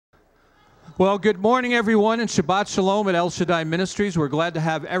Well, good morning, everyone, and Shabbat Shalom at Shaddai Ministries. We're glad to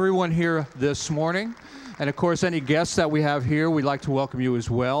have everyone here this morning. And, of course, any guests that we have here, we'd like to welcome you as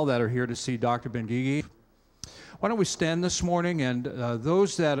well that are here to see Dr. Ben-Gigi. Why don't we stand this morning, and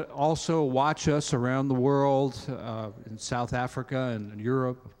those that also watch us around the world, in South Africa and in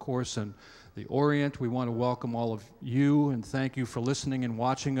Europe, of course, and the Orient, we want to welcome all of you and thank you for listening and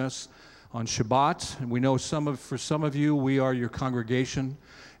watching us on Shabbat. And we know for some of you, we are your congregation.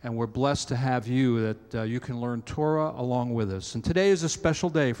 And we're blessed to have you, that you can learn Torah along with us. And today is a special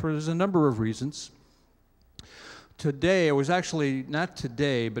day there's a number of reasons. Today, it was actually not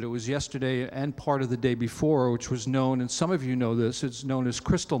today, but it was yesterday and part of the day before, which was known, and some of you know this, it's known as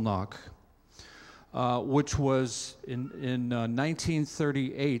Kristallnacht, which was in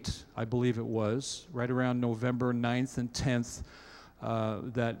 1938, I believe it was, right around November 9th and 10th,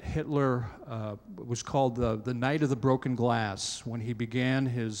 that Hitler was called the Night of the Broken Glass, when he began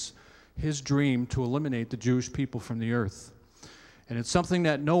his dream to eliminate the Jewish people from the earth. And it's something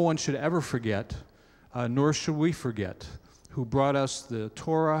that no one should ever forget, nor should we forget, who brought us the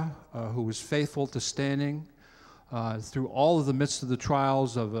Torah, who was faithful to standing through all of the midst of the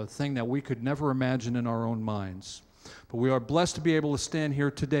trials of a thing that we could never imagine in our own minds. But we are blessed to be able to stand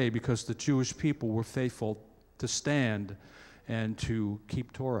here today because the Jewish people were faithful to stand and to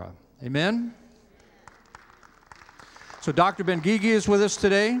keep Torah. Amen? So Dr. Ben-Gigi is with us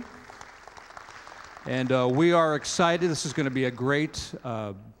today, and we are excited. This is going to be a great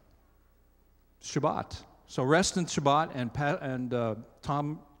Shabbat. So rest in Shabbat, and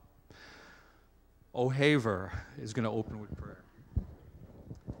Tom O'Haver is going to open with prayer.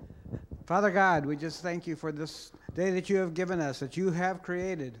 Father God, we just thank you for this day that you have given us, that you have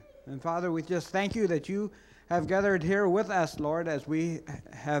created. And Father, we just thank you that you have gathered here with us, Lord, as we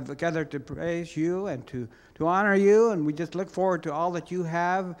have gathered to praise you and to honor you. And we just look forward to all that you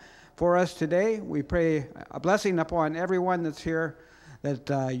have for us today. We pray a blessing upon everyone that's here,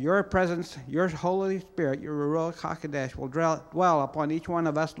 that your presence, your Holy Spirit, your Ruach HaKodesh will dwell upon each one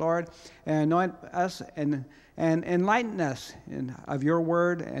of us, Lord, and anoint us and enlighten us of your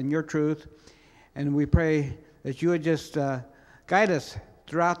word and your truth. And we pray that you would just guide us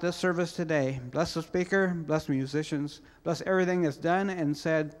throughout this service today. Bless the speaker, bless the musicians, bless everything that's done and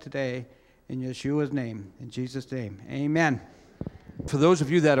said today in Yeshua's name, in Jesus' name. Amen. For those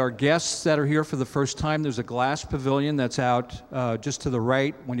of you that are guests that are here for the first time, there's a glass pavilion that's out just to the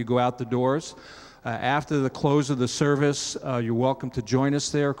right when you go out the doors. After the close of the service, you're welcome to join us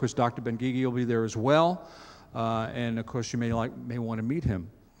there. Of course, Dr. Ben-Gigi will be there as well. And of course, you may want to meet him.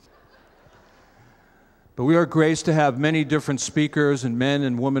 But we are graced to have many different speakers and men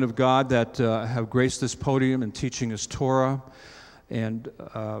and women of God that have graced this podium and teaching us Torah. And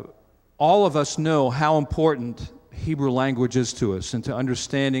all of us know how important Hebrew language is to us, and to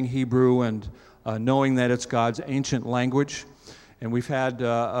understanding Hebrew and knowing that it's God's ancient language. And we've had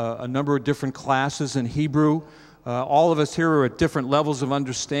a number of different classes in Hebrew. All of us here are at different levels of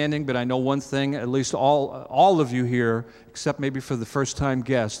understanding, but I know one thing, at least all of you here, except maybe for the first-time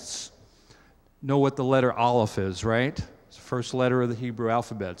guests, know what the letter Aleph is, right? It's the first letter of the Hebrew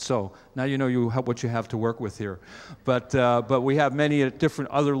alphabet. So now you know what you have to work with here. But we have many at different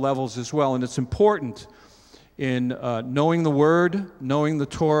other levels as well, and it's important in knowing the Word, knowing the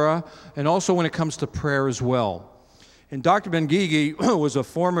Torah, and also when it comes to prayer as well. And Dr. Ben-Gigi was a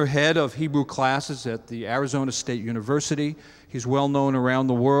former head of Hebrew classes at the Arizona State University. He's well known around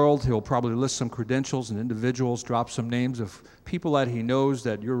the world. He'll probably list some credentials and individuals, drop some names of people that he knows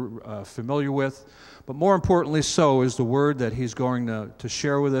that you're familiar with. But more importantly so is the word that he's going to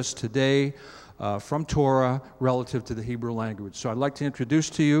share with us today from Torah relative to the Hebrew language. So I'd like to introduce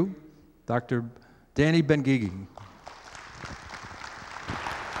to you Dr. Danny Ben-Gigi.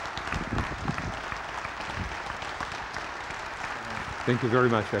 Thank you very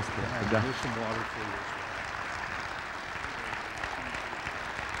much, Esther. There's some water for you.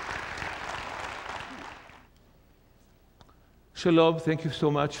 Shalom, thank you so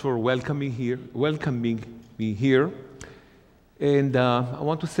much for welcoming me here. And I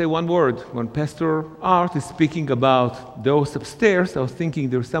want to say one word. When Pastor Art is speaking about those upstairs, I was thinking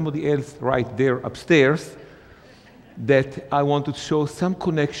there's somebody else right there upstairs that I want to show some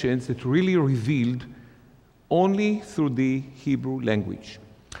connections that really revealed only through the Hebrew language.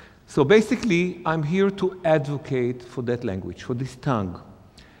 So basically, I'm here to advocate for that language, for this tongue.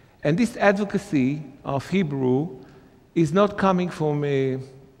 And this advocacy of Hebrew is not coming from you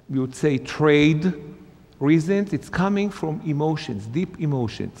would say, trade reasons. It's coming from emotions, deep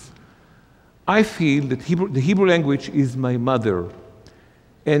emotions. I feel that the Hebrew language is my mother.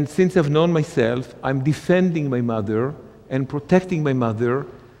 And since I've known myself, I'm defending my mother and protecting my mother.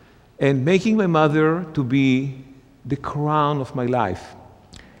 and making my mother to be the crown of my life.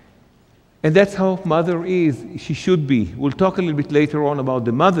 And that's how mother is, she should be. We'll talk a little bit later on about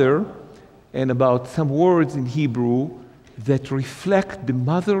the mother and about some words in Hebrew that reflect the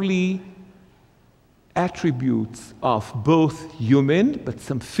motherly attributes of both human, but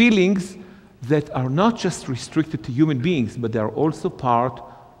some feelings that are not just restricted to human beings, but they are also part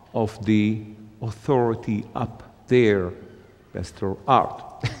of the authority up there, Pastor Art.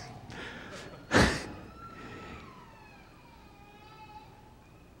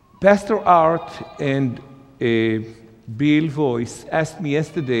 Pastor Art and Bill Voice asked me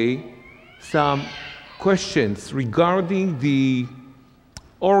yesterday some questions regarding the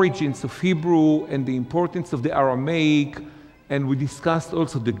origins of Hebrew and the importance of the Aramaic, and we discussed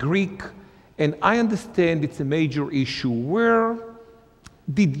also the Greek, and I understand it's a major issue. Where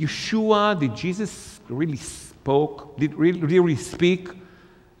did Yeshua, did Jesus really really speak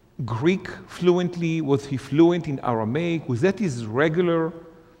Greek fluently? Was he fluent in Aramaic? Was that his regular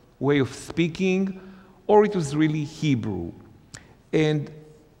way of speaking, or it was really Hebrew? And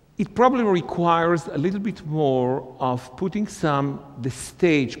it probably requires a little bit more of putting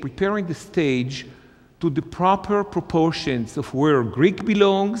preparing the stage to the proper proportions of where Greek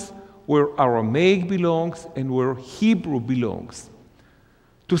belongs, where Aramaic belongs, and where Hebrew belongs.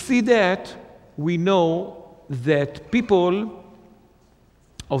 To see that, we know that people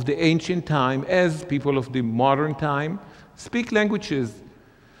of the ancient time, as people of the modern time, speak languages.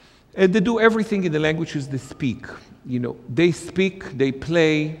 And they do everything in the languages they speak. You know, they speak, they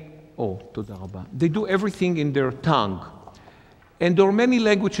play. Toda rabba. They do everything in their tongue. And there are many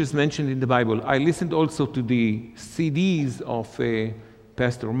languages mentioned in the Bible. I listened also to the CDs of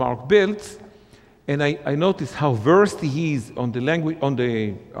Pastor Mark Biltz, and I noticed how versed he is on the language,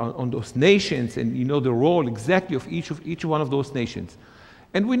 on those nations, and you know the role exactly of each one of those nations.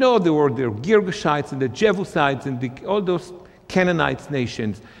 And we know there were the Girgashites and the Jebusites and all those Canaanites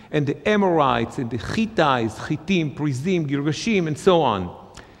nations, and the Amorites, and the Hittites, Chittim, Prizim, Girgashim, and so on.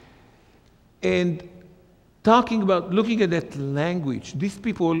 And looking at that language, these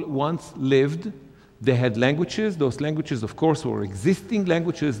people once lived, they had languages. Those languages, of course, were existing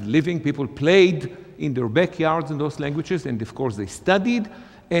languages, living people played in their backyards in those languages, and of course they studied,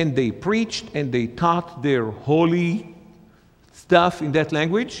 and they preached, and they taught their holy stuff in that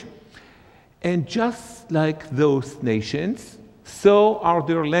language. And just like those nations, so are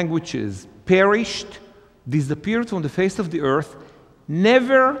their languages perished, disappeared from the face of the earth,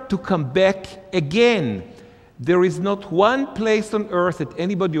 never to come back again. There is not one place on earth that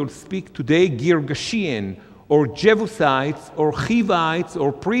anybody will speak today, Girgashian, or Jebusites, or Hivites,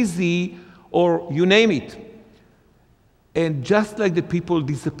 or Prizi, or you name it. And just like the people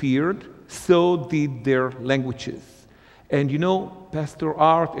disappeared, so did their languages. And you know, Pastor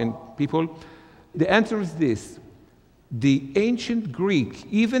Art and people, the answer is this. The ancient Greek,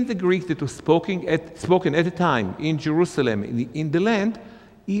 even the Greek that was spoken at the time in Jerusalem, in the land,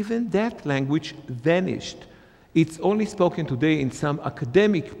 even that language vanished. It's only spoken today in some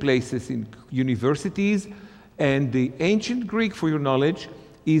academic places, in universities, and the ancient Greek, for your knowledge,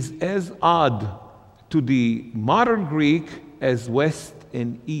 is as odd to the modern Greek as West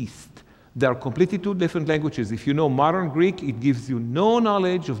and East. They are completely two different languages. If you know modern Greek, it gives you no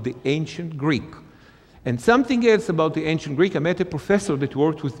knowledge of the ancient Greek. And something else about the ancient Greek, I met a professor that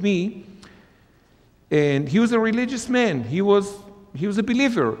worked with me, and he was a religious man. He was a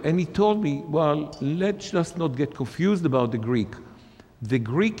believer, and he told me, well, let's just not get confused about the Greek. The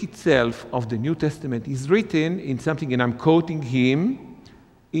Greek itself of the New Testament is written in something, and I'm quoting him,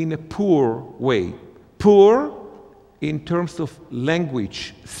 in a poor way. Poor in terms of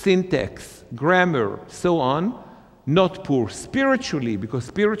language, syntax, grammar, so on. Not poor spiritually, because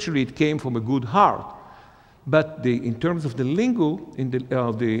spiritually it came from a good heart. But in terms of the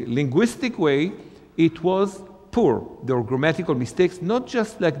the linguistic way, it was poor. There were grammatical mistakes, not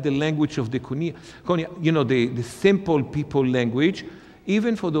just like the language of the Konya, the simple people language.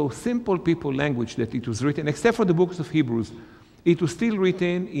 Even for those simple people language that it was written, except for the books of Hebrews, it was still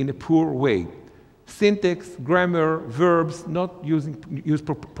written in a poor way. Syntax, grammar, verbs not used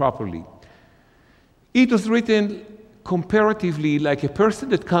properly. It was written comparatively like a person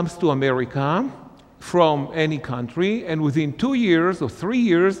that comes to America from any country, and within 2 years or 3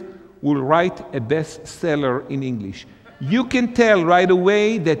 years will write a bestseller in English. You can tell right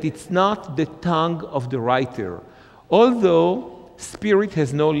away that it's not the tongue of the writer. Although spirit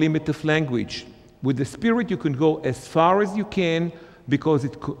has no limit of language. With the spirit you can go as far as you can, because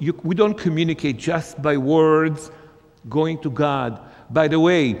we don't communicate just by words going to God. By the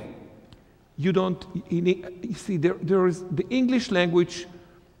way, you see, there is the English language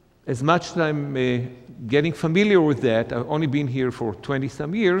as much as I'm getting familiar with that, I've only been here for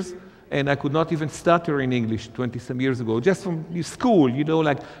 20-some years, and I could not even stutter in English 20-some years ago, just from school, you know,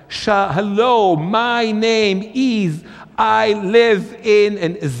 like, hello, my name is, I live in,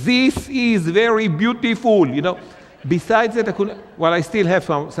 and this is very beautiful, you know. Besides that, I couldn't, well, I still have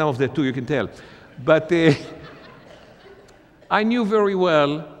some of that too, you can tell. But I knew very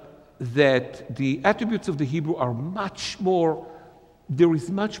well that the attributes of the Hebrew are much more, there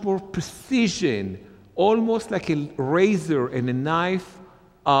is much more precision, almost like a razor and a knife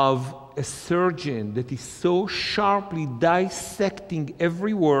of a surgeon that is so sharply dissecting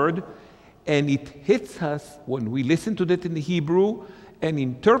every word, and it hits us when we listen to that in the Hebrew and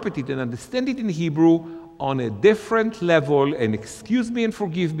interpret it and understand it in Hebrew on a different level, and excuse me and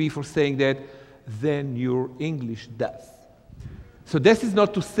forgive me for saying that, than your English does. So this is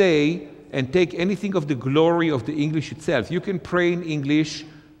not to say and take anything of the glory of the English itself. You can pray in English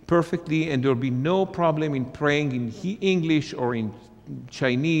perfectly, and there will be no problem in praying in English or in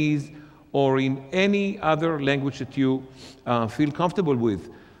Chinese or in any other language that you feel comfortable with.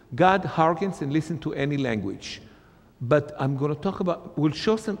 God hearkens and listens to any language. But I'm going to talk about, we'll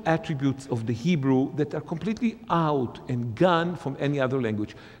show some attributes of the Hebrew that are completely out and gone from any other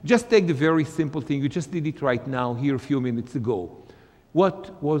language. Just take the very simple thing. You just did it right now, here a few minutes ago.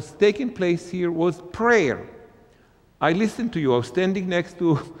 What was taking place here was prayer. I listened to you. I was standing next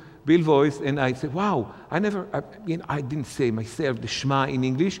to Bill Voice, and I said, wow, I didn't say myself the Shema in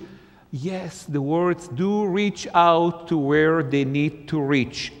English. Yes, the words do reach out to where they need to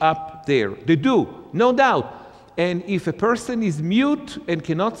reach, up there. They do, no doubt. And if a person is mute and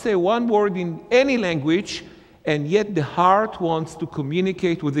cannot say one word in any language, and yet the heart wants to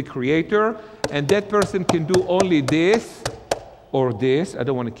communicate with the Creator, and that person can do only this or this, I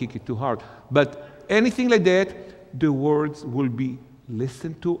don't want to kick it too hard, but anything like that, the words will be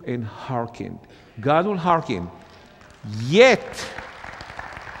listened to and hearkened. God will hearken. Yet,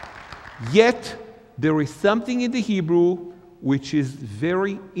 there is something in the Hebrew which is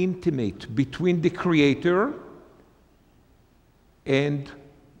very intimate between the Creator and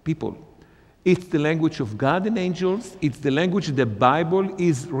people. It's the language of God and angels. It's the language the Bible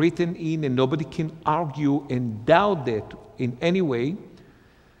is written in, and nobody can argue and doubt that in any way.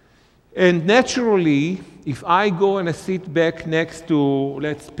 And naturally, if I go and I sit back next to,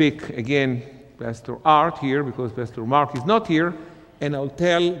 let's pick again Pastor Art here, because Pastor Mark is not here, and I'll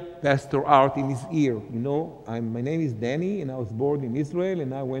tell Pastor Art in his ear, you know, my name is Danny, and I was born in Israel,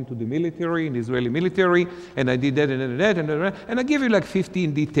 and I went to the military, in the Israeli military, and I did that, and I give you like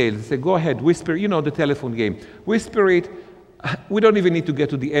 15 details. I say, go ahead, whisper, you know, the telephone game. Whisper it. We don't even need to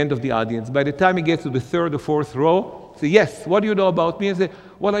get to the end of the audience. By the time he gets to the third or fourth row, say, yes, what do you know about me? And say,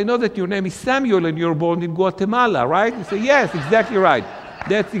 well, I know that your name is Samuel, and you're born in Guatemala, right? You say, yes, exactly right.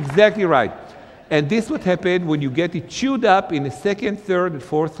 That's exactly right. And this is what happened when you get it chewed up in a second, third, and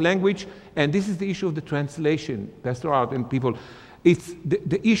fourth language. And this is the issue of the translation, Pastor Art and people. It's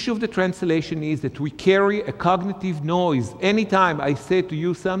the issue of the translation is that we carry a cognitive noise. Anytime I say to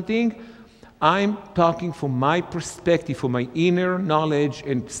you something, I'm talking from my perspective, from my inner knowledge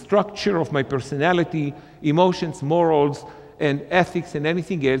and structure of my personality, emotions, morals, and ethics, and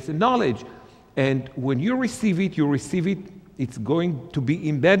anything else, and knowledge. And when you receive it, it's going to be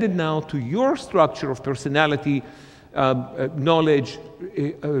embedded now to your structure of personality, knowledge,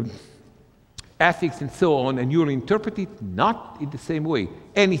 ethics, and so on, and you'll interpret it not in the same way,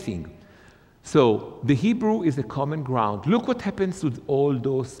 anything. So the Hebrew is a common ground. Look what happens with all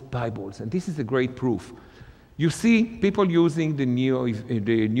those Bibles, and this is a great proof. You see people using the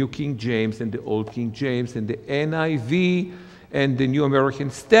New King James and the Old King James and the NIV and the New American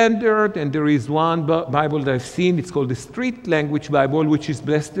Standard, and there is one Bible that I've seen, it's called the Street Language Bible, which is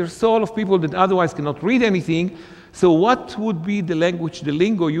blessed their soul of people that otherwise cannot read anything. So what would be the language, the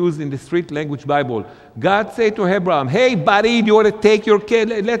lingo used in the Street Language Bible? God said to Abraham, hey buddy, do you want to take your kid?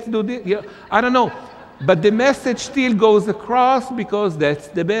 Let's do this. Yeah, I don't know. But the message still goes across because that's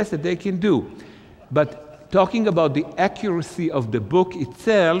the best that they can do. But talking about the accuracy of the book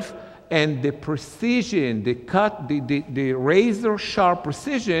itself, and the precision, the razor-sharp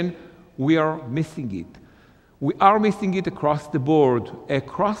precision, we are missing it. We are missing it across the board.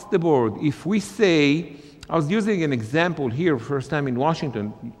 Across the board. If we say, I was using an example here, first time in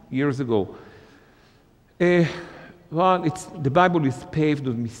Washington, years ago. The Bible is paved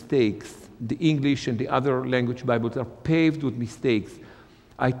with mistakes. The English and the other language Bibles are paved with mistakes.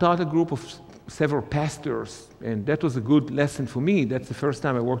 I taught a group of several pastors, and that was a good lesson for me. That's the first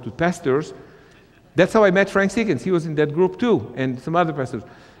time I worked with pastors. That's how I met Frank Siegens. He was in that group too, and some other pastors.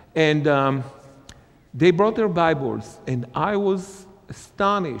 And they brought their Bibles, and I was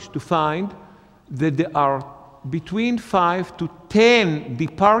astonished to find that there are between 5 to 10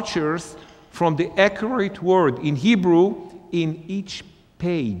 departures from the accurate word in Hebrew in each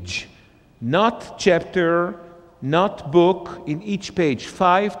page. Not chapter, not book, in each page.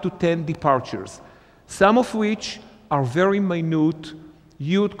 5 to 10 departures. Some of which are very minute.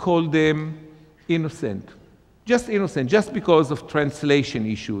 You'd call them innocent. Just innocent, just because of translation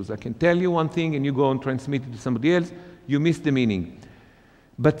issues. I can tell you one thing and you go and transmit it to somebody else, you miss the meaning.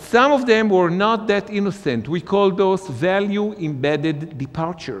 But some of them were not that innocent. We call those value-embedded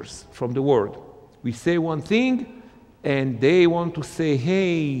departures from the word. We say one thing, and they want to say,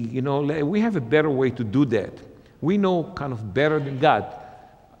 hey, you know, we have a better way to do that. We know kind of better than God.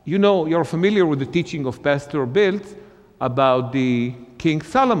 You know, you're familiar with the teaching of Pastor Bilt about the King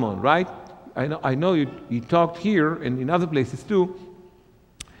Solomon, right? I know you talked here and in other places too.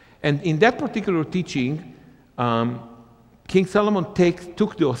 And in that particular teaching, King Solomon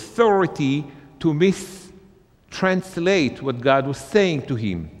took the authority to mistranslate what God was saying to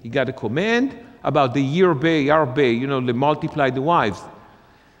him. He got a command about the Yarbeh, you know, they multiply the wives.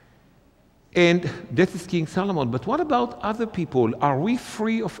 And that is King Solomon. But what about other people? Are we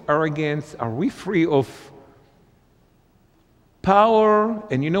free of arrogance? Are we free of power?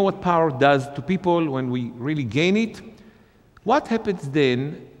 And you know what power does to people when we really gain it? What happens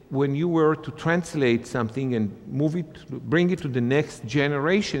then when you were to translate something and bring it to the next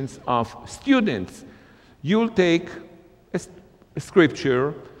generations of students? You'll take a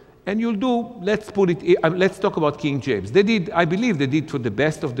scripture and you'll do, let's talk about King James. I believe they did to the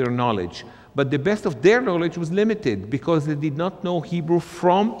best of their knowledge. But the best of their knowledge was limited because they did not know Hebrew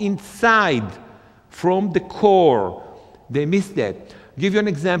from inside, from the core. They missed that. I'll give you an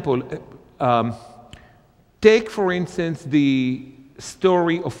example. Take, for instance, the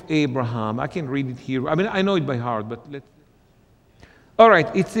story of Abraham. I can read it here. I mean, I know it by heart, but let's... All right,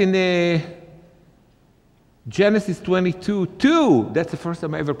 it's in Genesis 22:2. That's the first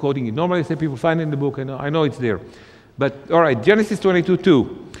time I'm ever quoting it. Normally I say people find it in the book. I know it's there. But, all right, Genesis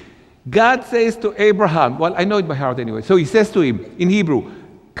 22:2. God says to Abraham, well, I know it by heart anyway. So he says to him in Hebrew,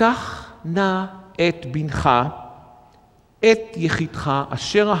 Kach na et bincha, et yechidcha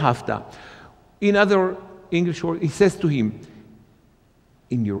asher ahavta. In other English words, he says to him,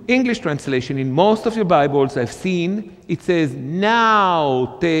 in your English translation, in most of your Bibles I've seen, it says,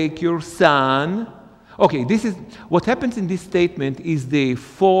 now take your son. Okay, this is, what happens in this statement is the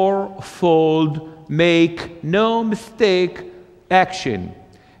fourfold make no mistake action.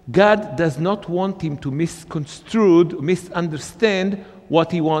 God does not want him to misunderstand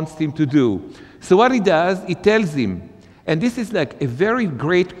what he wants him to do. So what he does, he tells him, and this is like a very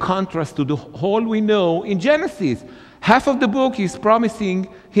great contrast to the whole we know in Genesis. Half of the book he's promising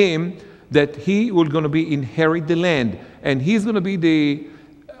him that he will going to inherit the land, and he's going to be the,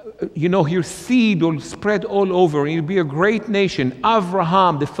 his seed will spread all over, and he'll be a great nation.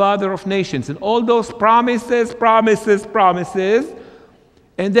 Abraham, the father of nations, and all those promises.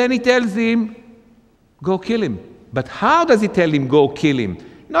 And then he tells him, go kill him. But how does he tell him, go kill him?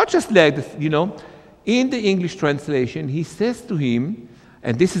 Not just like this, In the English translation, he says to him,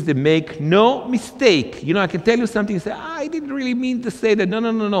 and this is the make no mistake. I can tell you something and say, I didn't really mean to say that.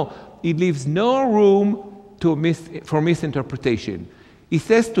 No. It leaves no room for misinterpretation. He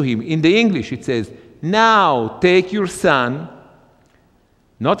says to him, in the English, it says, now take your son.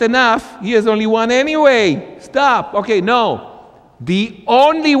 Not enough. He has only one anyway. Stop. Okay, no. The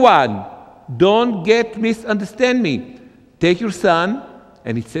only one. Don't misunderstand me. Take your son,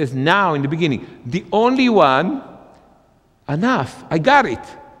 and it says now in the beginning. The only one. Enough. I got it.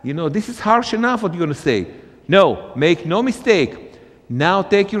 This is harsh enough what you're going to say. No, make no mistake. Now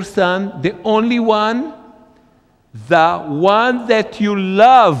take your son, the only one, the one that you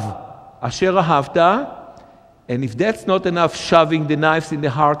love, asher ahavta. And if that's not enough shoving the knives in the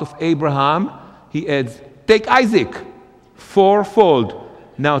heart of Abraham, he adds, take Isaac, fourfold.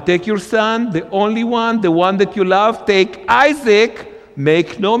 Now take your son, the only one, the one that you love, take Isaac,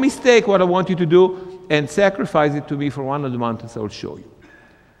 make no mistake what I want you to do, and sacrifice it to me for one of the mountains I will show you.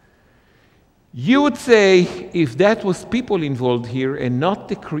 You would say, if that was people involved here and not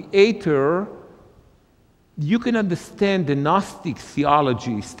the Creator, you can understand the Gnostic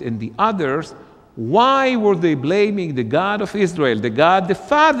theologists and the others. Why were they blaming the God of Israel, the God, the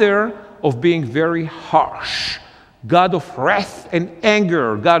Father, of being very harsh? God of wrath and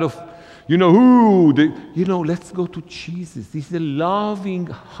anger, God of, let's go to Jesus. He's a loving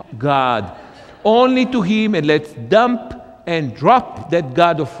God. Only to him, and let's dump and drop that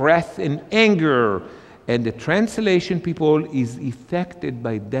God of wrath and anger. And the translation, people, is affected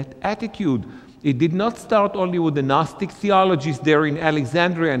by that attitude. It did not start only with the Gnostic theologies there in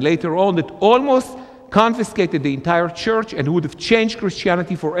Alexandria and later on that almost confiscated the entire church and would have changed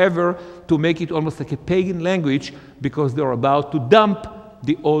Christianity forever to make it almost like a pagan language because they're about to dump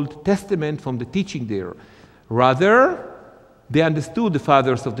the Old Testament from the teaching there. Rather, they understood, the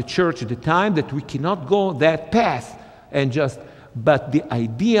fathers of the church at the time, that we cannot go that path and just, but the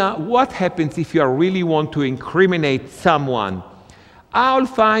idea, what happens if you really want to incriminate someone? I'll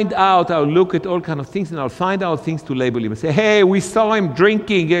find out, I'll look at all kinds of things and I'll find out things to label him and say, hey, we saw him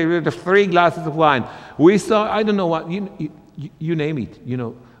drinking 3 glasses of wine. We saw, I don't know what, you name it.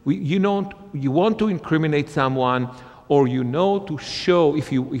 You want to incriminate someone, or to show,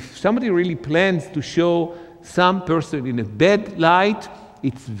 if somebody really plans to show some person in a bad light,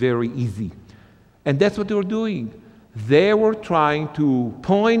 it's very easy. And that's what they were doing. They were trying to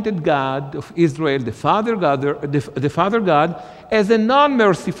point at God of Israel, the Father God, as a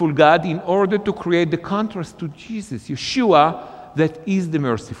non-merciful God in order to create the contrast to Jesus, Yeshua, that is the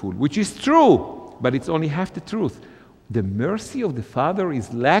merciful, which is true, but it's only half the truth. The mercy of the Father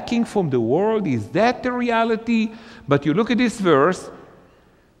is lacking from the world. Is that the reality? But you look at this verse,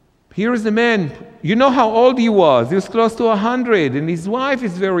 here is a man, you know how old he was. He was close to 100, and his wife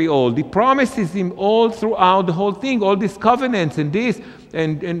is very old. He promises him all throughout the whole thing, all these covenants and this,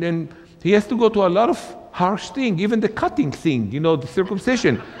 and he has to go to a lot of harsh things, even the cutting thing, the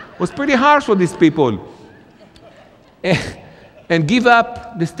circumcision was pretty harsh for these people. And give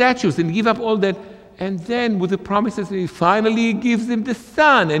up the statues and give up all that. And then with the promises, he finally gives him the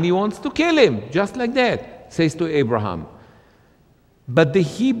son, and he wants to kill him, just like that, says to Abraham. But the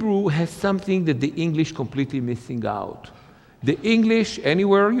Hebrew has something that the English completely missing out. The English,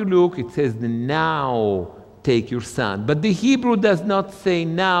 anywhere you look, it says, now take your son. But the Hebrew does not say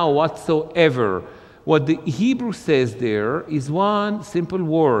now whatsoever. What the Hebrew says there is one simple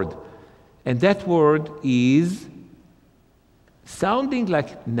word. And that word is sounding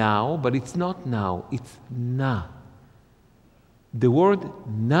like now, but it's not now. It's na. The word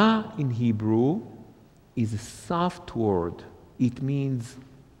na in Hebrew is a soft word. It means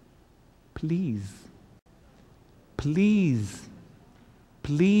please, please,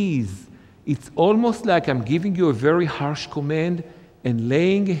 please. It's almost like I'm giving you a very harsh command and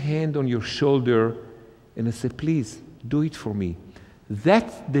laying a hand on your shoulder and I say, please, do it for me.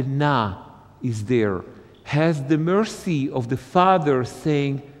 That's the na is there. Has the mercy of the Father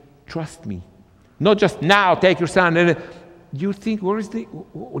saying, trust me. Not just now, take your son. And you think, where is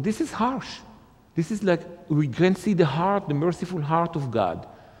this is harsh. This is like, we can see the heart, the merciful heart of God.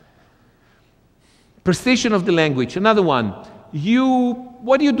 Precision of the language. Another one.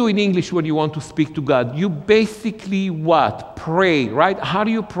 What do you do in English when you want to speak to God? You basically what? Pray, right? How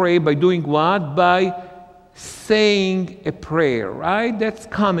do you pray? By doing what? By saying a prayer, right? That's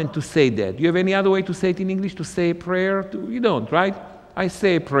common to say that. Do you have any other way to say it in English, to say a prayer? You don't, right? I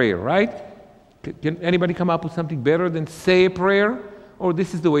say a prayer, right? Can anybody come up with something better than say a prayer? Or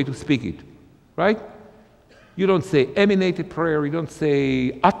this is the way to speak it? Right? You don't say emanate a prayer, you don't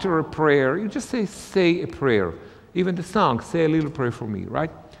say utter a prayer, you just say a prayer. Even the song, say a little prayer for me, right?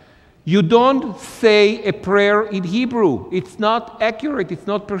 You don't say a prayer in Hebrew. It's not accurate, it's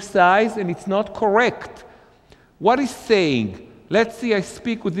not precise, and it's not correct. What is saying? Let's see, I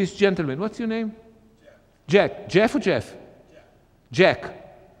speak with this gentleman. What's your name? Jack. Jeff or Jeff? Jack.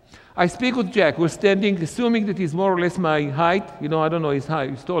 I speak with Jack. We're standing, assuming that he's more or less my height. I don't know his height,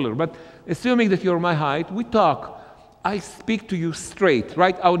 he's taller. But assuming that you're my height, we talk. I speak to you straight,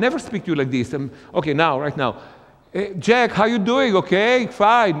 right? I would never speak to you like this. Okay, right now. Jack, how you doing? Okay,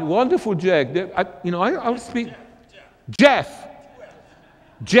 fine. Wonderful, Jack. I'll speak. Jeff.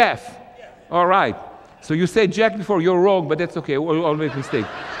 All right. So you said Jack before. You're wrong, but that's okay. I'll make a mistake.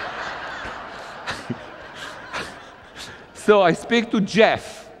 So I speak to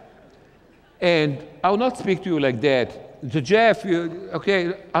Jeff. And I will not speak to you like that. To Jeff,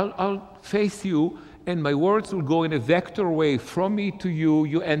 I'll face you, and my words will go in a vector way from me to you,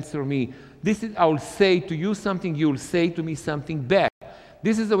 you answer me. I will say to you something, you will say to me something back.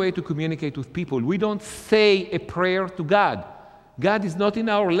 This is the way to communicate with people. We don't say a prayer to God. God is not in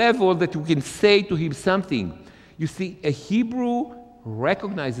our level that we can say to him something. You see, a Hebrew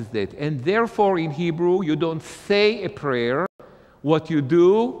recognizes that, and therefore in Hebrew, you don't say a prayer. What you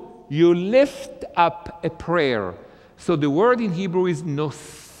do, you lift up a prayer. So the word in Hebrew is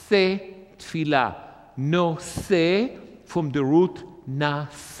noseh tefillah. Noseh from the root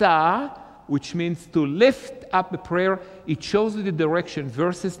nasa, which means to lift up a prayer. It shows you the direction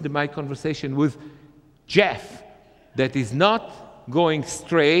versus my conversation with Jeff that is not going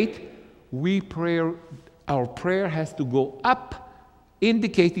straight. Our prayer has to go up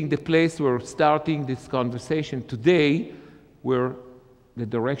indicating the place we're starting this conversation today, where the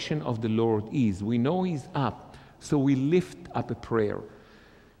direction of the Lord is. We know He's up, so we lift up a prayer.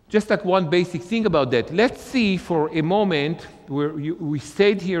 Just like one basic thing about that, let's see for a moment, where we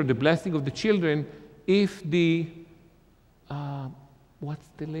stayed here, the blessing of the children, if the, what's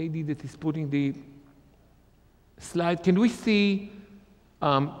the lady that is putting the slide? Can we see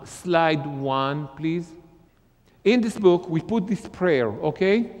slide 1, please? In this book, we put this prayer,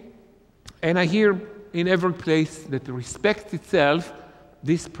 okay? And I hear in every place that respects itself,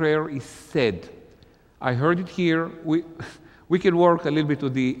 this prayer is said. I heard it here. We can work a little bit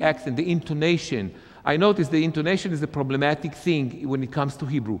with the accent, the intonation. I notice the intonation is a problematic thing when it comes to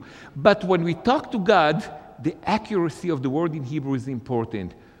Hebrew. But when we talk to God, the accuracy of the word in Hebrew is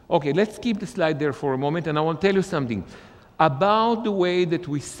important. Okay, let's keep the slide there for a moment, and I want to tell you something about the way that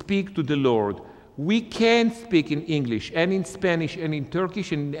we speak to the Lord. We can speak in English and in Spanish and in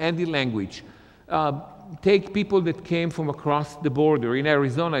Turkish and in any language. Take people that came from across the border. In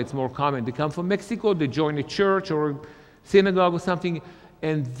Arizona, it's more common. They come from Mexico, they join a church or a synagogue or something,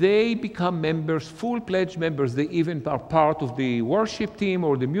 and they become members, full-fledged members. They even are part of the worship team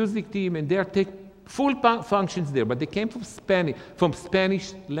or the music team, and they take full functions there. But they came from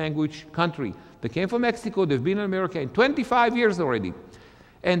Spanish language country. They came from Mexico. They've been in America in 25 years already.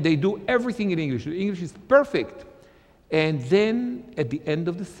 And they do everything in English. The English is perfect. And then at the end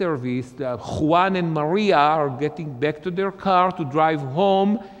of the service, Juan and Maria are getting back to their car to drive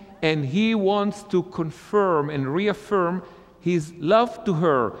home, and he wants to confirm and reaffirm his love to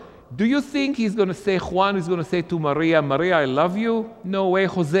her. Do you think he's going to say, Juan is going to say to Maria, Maria, I love you? No way,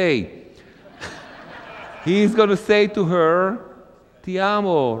 Jose. He's going to say to her, Ti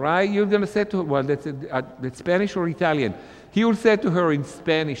amo, right? You're going to say to her, well, that's Spanish or Italian. He will say to her in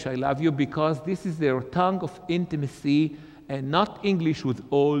Spanish, I love you, because this is their tongue of intimacy and not English, with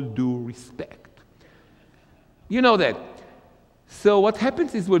all due respect. You know that. So what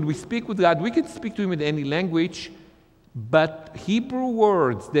happens is when we speak with God, we can speak to Him in any language, but Hebrew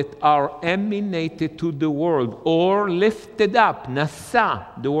words that are emanated to the world or lifted up, nasa,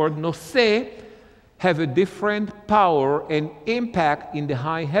 the word noseh, have a different power and impact in the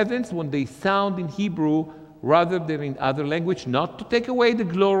high heavens when they sound in Hebrew rather than in other language, not to take away the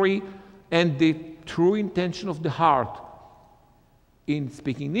glory and the true intention of the heart in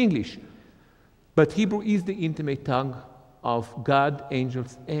speaking English. But Hebrew is the intimate tongue of God,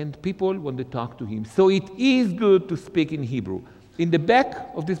 angels, and people when they talk to Him. So it is good to speak in Hebrew. In the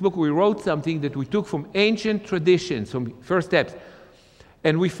back of this book, we wrote something that we took from ancient traditions, from First Steps.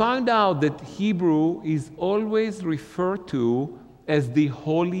 And we found out that Hebrew is always referred to as the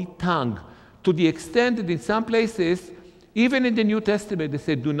holy tongue, to the extent that in some places, even in the New Testament, they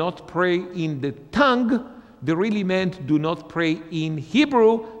said, do not pray in the tongue. They really meant, do not pray in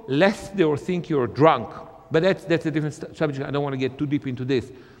Hebrew, lest they will think you're drunk. But that's a different subject. I don't want to get too deep into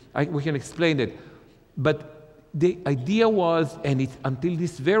this. We can explain it. But the idea was, and it's until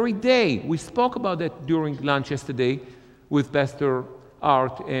this very day, we spoke about that during lunch yesterday with Pastor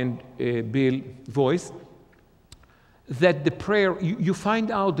Art and Bill Voice, that the prayer, you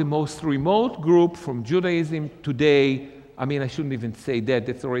find out the most remote group from Judaism today. I mean, I shouldn't even say that,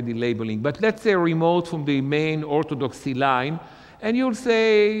 that's already labeling, but let's say remote from the main Orthodoxy line, and you'll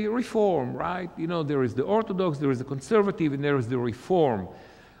say Reform, right? You know, there is the Orthodox, there is the Conservative, and there is the Reform.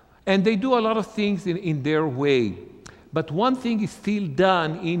 And they do a lot of things in their way. But one thing is still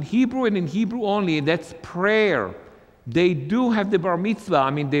done in Hebrew and in Hebrew only, and that's prayer. They do have the bar mitzvah. I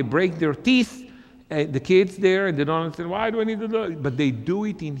mean, they break their teeth, the kids there, and they don't understand, why do I need to do it? But they do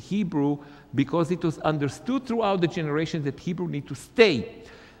it in Hebrew because it was understood throughout the generations that Hebrew need to stay.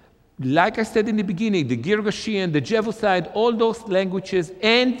 Like I said in the beginning, the Girgashian, the Jebusite, all those languages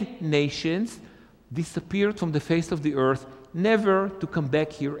and nations disappeared from the face of the earth, never to come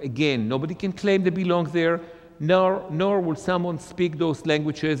back here again. Nobody can claim they belong there, nor will someone speak those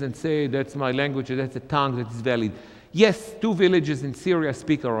languages and say, that's my language, that's a tongue that is valid. Yes, 2 villages in Syria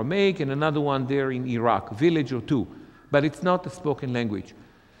speak Aramaic and another one there in Iraq, village or 2, but it's not a spoken language.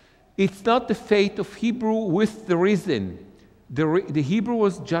 It's not the fate of Hebrew with the reason. The Hebrew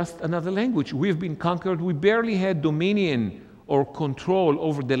was just another language. We've been conquered. We barely had dominion or control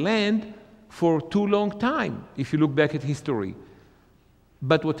over the land for too long time, if you look back at history.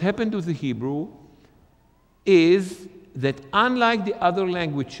 But what happened to the Hebrew is that unlike the other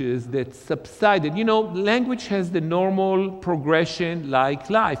languages that subsided, you know, language has the normal progression like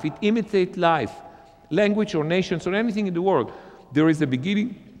life. It imitates life. Language or nations or anything in the world, there is a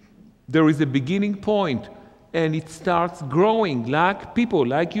beginning point, and it starts growing like people,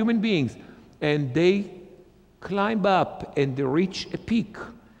 like human beings, and they climb up and they reach a peak.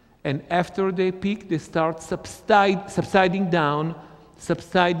 And after they peak, they start subsiding down,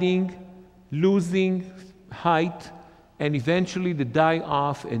 losing height, and eventually they die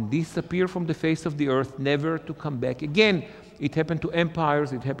off and disappear from the face of the earth, never to come back again. It happened to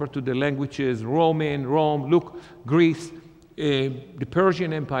empires, it happened to the languages, Rome, look, Greece, the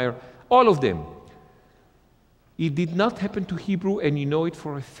Persian Empire, all of them. It did not happen to Hebrew, and you know it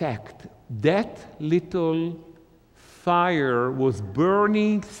for a fact. That little fire was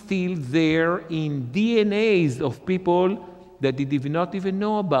burning still there in DNAs of people that did not even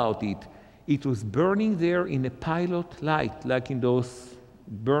know about it. It was burning there in a pilot light, like in those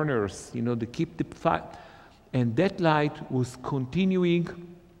burners, you know, they keep the fire. And that light was continuing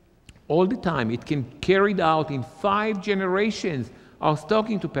all the time. It can carry it out in 5 generations. I was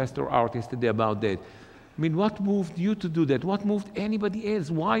talking to Pastor Art yesterday about that. I mean, what moved you to do that? What moved anybody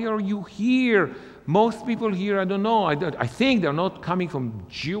else? Why are you here? Most people here, I don't know, I think they're not coming from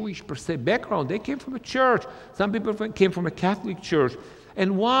Jewish per se background. They came from a church. Some people came from a Catholic church.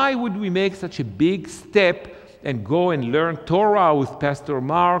 And why would we make such a big step and go and learn Torah with Pastor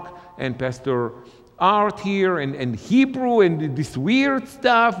Mark and Pastor Art here and Hebrew and this weird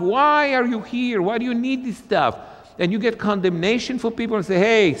stuff? Why are you here? Why do you need this stuff? And you get condemnation for people and say,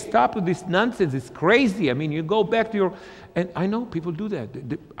 hey, stop with this nonsense. It's crazy. I mean, you go back to your... And I know people do that.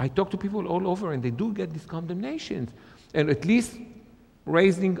 I talk to people all over, and they do get these condemnations. And at least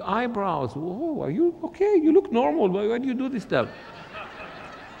raising eyebrows. Whoa, are you okay? You look normal. Why do you do this stuff?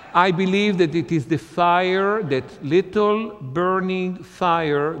 I believe that it is the fire, that little burning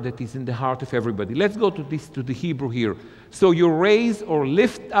fire that is in the heart of everybody. Let's go to the Hebrew here. So you raise or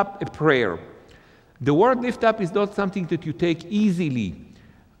lift up a prayer. The word lift up is not something that you take easily.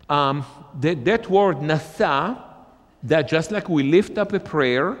 That word nasa, that just like we lift up a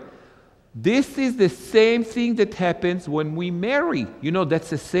prayer, this is the same thing that happens when we marry. You know,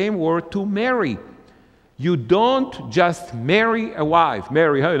 that's the same word, to marry. You don't just marry a wife.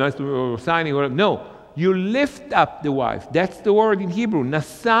 Marry, hey, nice to signing. No, you lift up the wife. That's the word in Hebrew,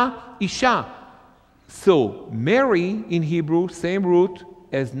 nasa isha. So marry in Hebrew, same root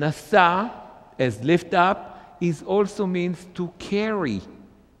as nasa, as lift up, is also means to carry.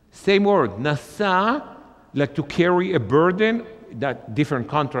 Same word, nasa, like to carry a burden, that different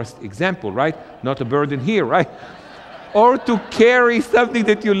contrast example, right? Not a burden here, right? Or to carry something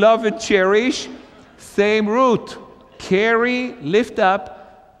that you love and cherish, same root. Carry, lift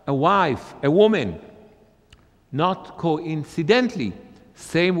up a wife, a woman. Not coincidentally,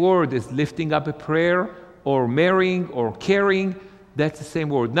 same word as lifting up a prayer or marrying or carrying, that's the same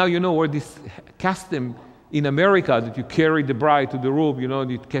word. Now you know where this custom in America that you carry the bride to the room, you know,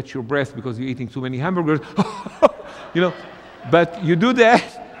 and you catch your breath because you're eating too many hamburgers, you know, but you do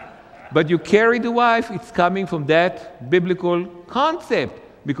that, but you carry the wife, it's coming from that biblical concept,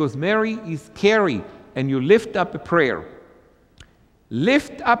 because Mary is carry, and you lift up a prayer.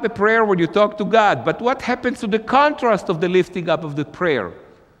 Lift up a prayer when you talk to God, but what happens to the contrast of the lifting up of the prayer?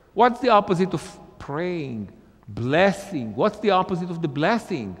 What's the opposite of praying? Blessing. What's the opposite of the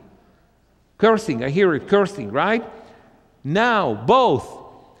blessing? Cursing. I hear it, cursing, right? Now, both.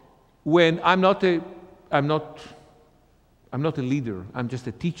 When I'm not a leader, I'm just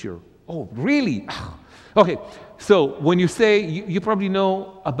a teacher. Oh, really? Okay. So when you say, you probably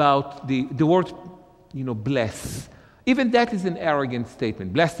know about the word, you know, bless. Even that is an arrogant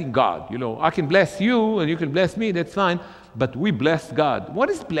statement. Blessing God. You know, I can bless you and you can bless me. That's fine. But we bless God. What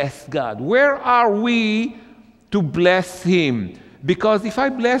is bless God? Where are we to bless Him? Because if I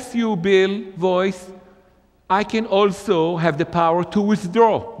bless you, Bill, voice, I can also have the power to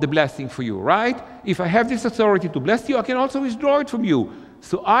withdraw the blessing for you, right? If I have this authority to bless you, I can also withdraw it from you.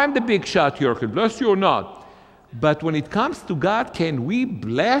 So I'm the big shot here, can bless you or not. But when it comes to God, can we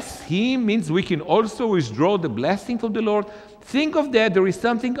bless Him? Means we can also withdraw the blessing from the Lord. Think of that. There is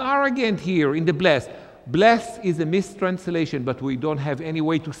something arrogant here in the bless. Bless is a mistranslation, but we don't have any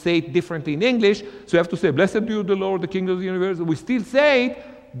way to say it differently in English. So you have to say, blessed be the Lord, the King of the universe. We still say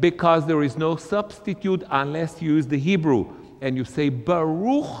it because there is no substitute unless you use the Hebrew. And you say,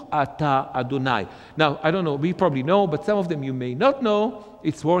 Baruch Ata Adonai. Now, I don't know, we probably know, but some of them you may not know.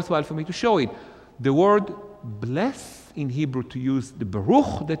 It's worthwhile for me to show it. The word bless in Hebrew, to use the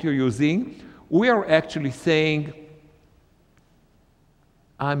Baruch that you're using, we are actually saying,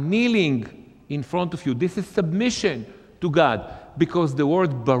 I'm kneeling in front of you. This is submission to God, because the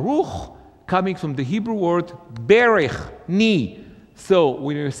word Baruch coming from the Hebrew word Berech, knee. So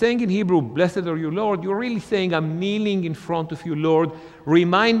when you're saying in Hebrew, blessed are you, Lord, you're really saying, I'm kneeling in front of you, Lord,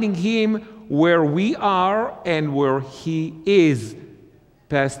 reminding Him where we are and where He is.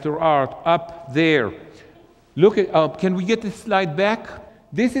 Pastor Art, up there. Look at, can we get the slide back?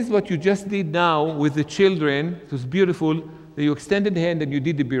 This is what you just did now with the children. It was beautiful. You extended the hand and you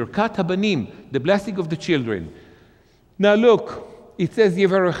did the birkat habanim, the blessing of the children. Now look, it says,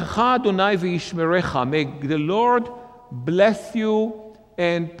 Yevarechecha Adonai v'yishmerecha. May the Lord bless you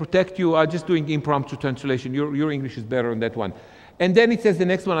and protect you. I'm just doing impromptu translation. Your English is better on that one. And then it says the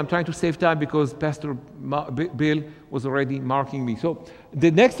next one. I'm trying to save time because Pastor Bill was already marking me. So the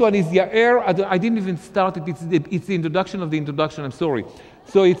next one is Ya'er. I didn't even start it. It's the introduction of the introduction. I'm sorry.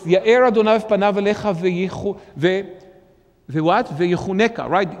 So it's Ya'er Adonai panav elecha what? Ve'yechuneka,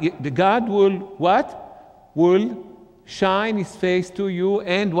 right? The God will what? Will shine His face to you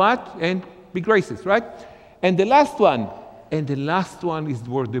and what? And be gracious, right? And the last one is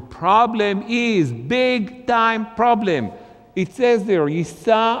where the problem is, big time problem. It says there,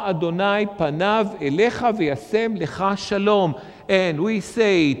 Yisa Adonai panav elecha ve'yasem lecha shalom. And we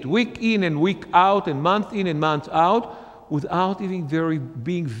say it week in and week out and month in and month out without even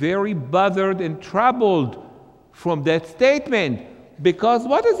being very bothered and troubled from that statement. Because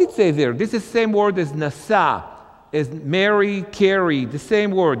what does it say there? This is the same word as nasa, as Mary, carry, the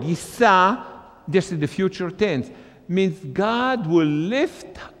same word. Yisa, this is the future tense, means God will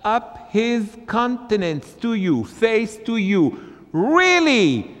lift up His countenance to you, face to you.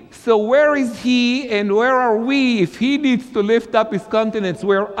 Really? So where is He and where are we? If He needs to lift up His countenance,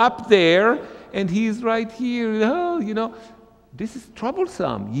 we're up there and He's right here. Oh, you know, this is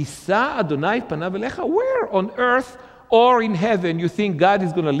troublesome. Yisa Adonai panav elecha. Where on earth or in heaven you think God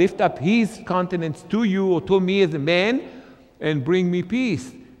is going to lift up His countenance to you or to me as a man and bring me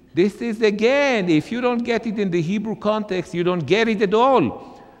peace? This is, again, if you don't get it in the Hebrew context, you don't get it at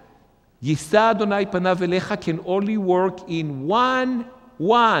all. Yisa Adonai panav elecha can only work in one,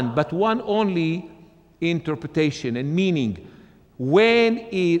 but one only interpretation and meaning. When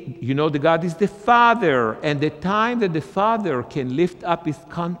the God is the Father, and the time that the Father can lift up His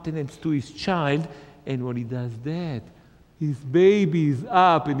countenance to His child, and when He does that, His baby is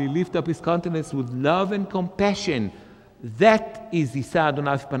up, and He lifts up His countenance with love and compassion. That is Yisa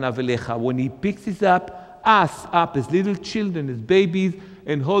Adonai panav elecha. When He picks us up as little children, as babies,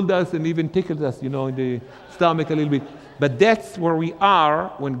 and hold us and even tickles us, in the stomach a little bit. But that's where we are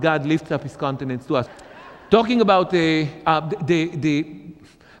when God lifts up His countenance to us. Talking about the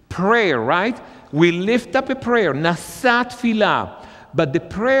prayer, right? We lift up a prayer, nasat filah. But the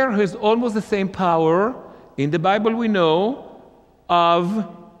prayer has almost the same power, in the Bible we know, of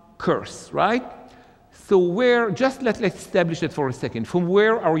curse, right? So let's establish it for a second. From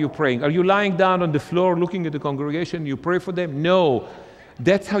where are you praying? Are you lying down on the floor looking at the congregation? You pray for them? No.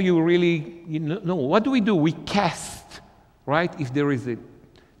 That's how you really, no. What do? We cast, right? If there is a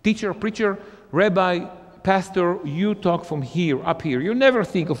teacher, preacher, rabbi, pastor, you talk from here, up here. You never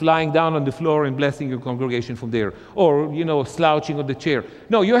think of lying down on the floor and blessing your congregation from there, or, slouching on the chair.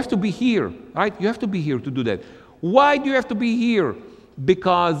 No, you have to be here, right? You have to be here to do that. Why do you have to be here?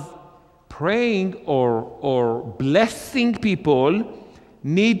 Because praying or blessing people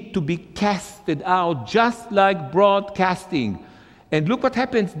need to be casted out, just like broadcasting. And look what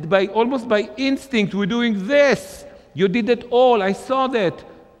happens, almost by instinct, we're doing this. You did it all. I saw that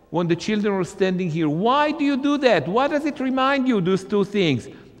when the children were standing here. Why do you do that? What does it remind you, those two things?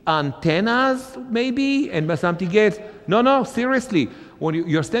 Antennas, maybe, and something else? No, seriously. When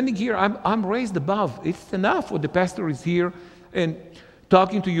you're standing here, I'm raised above. It's enough when the pastor is here and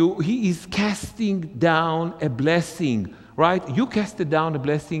talking to you. He is casting down a blessing, right? You casted down a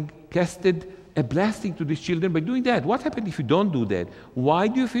blessing, casted a blessing to these children by doing that. What happened if you don't do that? Why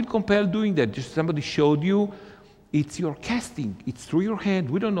do you feel compelled doing that? Just somebody showed you. It's your casting. It's through your hand.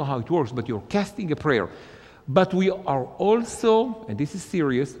 We don't know how it works, but you're casting a prayer. But we are also, and this is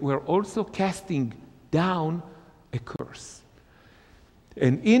serious, we're also casting down a curse.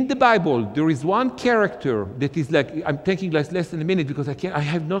 And in the Bible, there is one character that is like, I'm taking less than a minute because I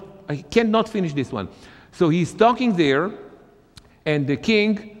cannot finish this one. So he's talking there, and the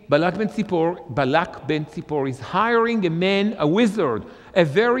king, Balak ben Zippor, is hiring a man, a wizard, a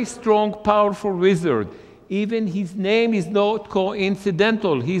very strong, powerful wizard. Even his name is not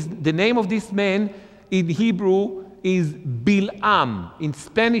coincidental. The name of this man in Hebrew is Bil'am. In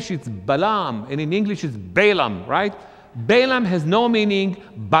Spanish, it's Balaam, and in English, it's Balaam, right? Balaam has no meaning.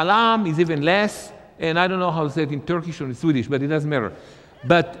 Balaam is even less, and I don't know how to say it in Turkish or in Swedish, but it doesn't matter.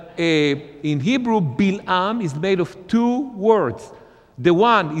 But in Hebrew, Bil'am is made of two words. The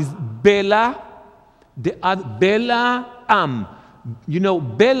one is Bela, the other Bela-am.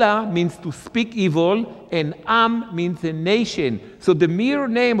 Bela means to speak evil, and Am means a nation. So the mere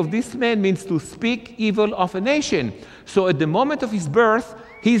name of this man means to speak evil of a nation. So at the moment of his birth,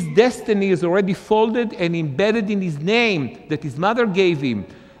 his destiny is already folded and embedded in his name that his mother gave him.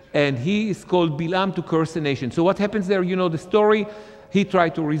 And he is called Bilam to curse the nation. So what happens there? You know the story. He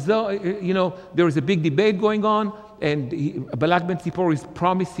tried to resolve, there is a big debate going on, and Balak ben Zippor is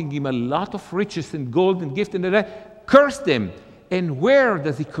promising him a lot of riches and gold and gift and that. Curse them. And where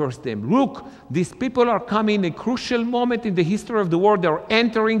does he curse them? Look, these people are coming a crucial moment in the history of the world. They're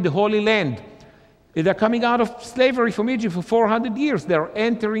entering the Holy Land. They're coming out of slavery from Egypt for 400 years. They're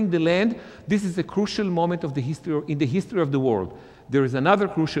entering the land. This is a crucial moment of the history, in the history of the world. There is another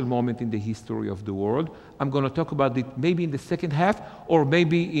crucial moment in the history of the world. I'm going to talk about it maybe in the second half or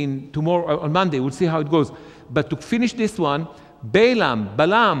maybe in tomorrow, on Monday. We'll see how it goes. But to finish this one, Bilam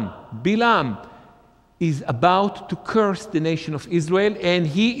is about to curse the nation of Israel, and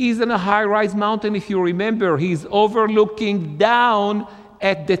he is on a high-rise mountain. If you remember, he's overlooking down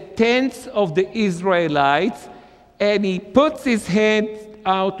at the tents of the Israelites, and he puts his hand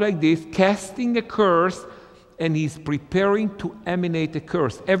out like this, casting a curse, and he's preparing to emanate a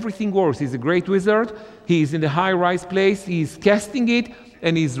curse. Everything works. He's a great wizard. He's in the high-rise place. He's casting it,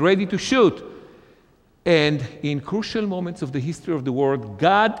 and he's ready to shoot. And in crucial moments of the history of the world,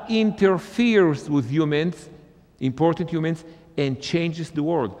 God interferes with humans, important humans, and changes the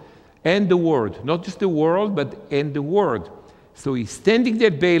world. And the world. Not just the world, but and the world. So he's standing there,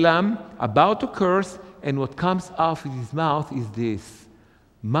 Balaam, about to curse, and what comes out of his mouth is this.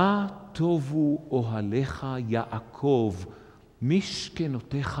 Ma tovu ohalecha Yaakov,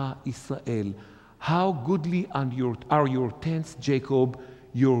 mishkenotecha Israel. How goodly are your tents, Jacob,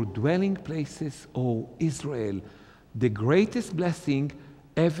 your dwelling places, O Israel. The greatest blessing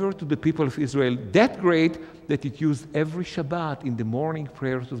ever to the people of Israel, that great that it used every Shabbat in the morning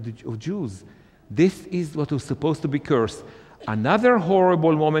prayers of Jews. This is what was supposed to be cursed. Another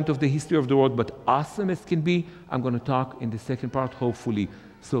horrible moment of the history of the world, but awesome as can be. I'm going to talk in the second part, hopefully.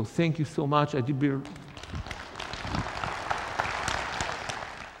 So thank you so much.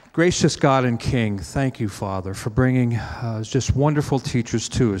 Gracious God and King, thank you, Father, for bringing just wonderful teachers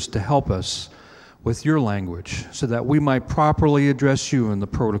to us to help us with your language so that we might properly address you in the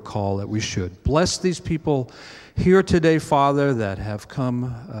protocol that we should. Bless these people here today, Father, that have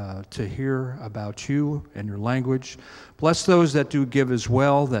come to hear about you and your language. Bless those that do give as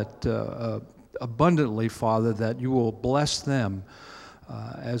well, that abundantly, Father, that you will bless them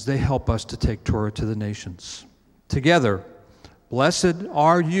as they help us to take Torah to the nations. Together, blessed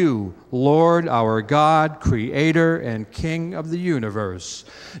are you, Lord our God, Creator and King of the universe.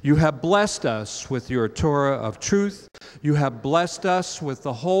 You have blessed us with your Torah of truth. You have blessed us with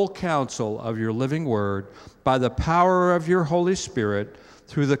the whole counsel of your living word by the power of your Holy Spirit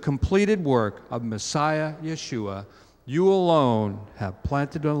through the completed work of Messiah Yeshua. You alone have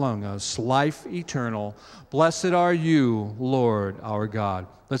planted among us life eternal. Blessed are you, Lord our God.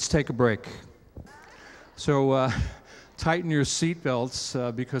 Let's take a break. So, tighten your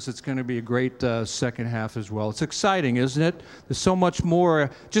seatbelts because it's going to be a great second half as well. It's exciting, isn't it? There's so much more.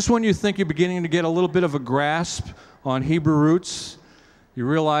 Just when you think you're beginning to get a little bit of a grasp on Hebrew roots, you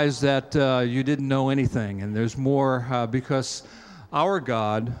realize that you didn't know anything, and there's more because our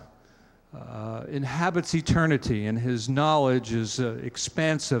God inhabits eternity, and his knowledge is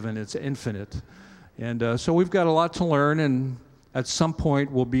expansive and it's infinite. And so we've got a lot to learn, and at some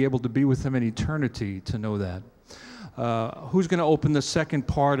point we'll be able to be with him in eternity to know that. Who's going to open the second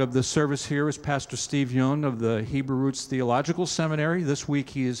part of the service here is Pastor Steve Young of the Hebrew Roots Theological Seminary. This week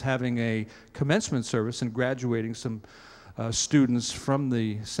he is having a commencement service and graduating some students from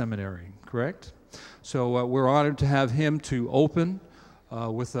the seminary, correct? So we're honored to have him to open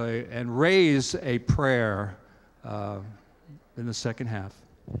and raise a prayer in the second half.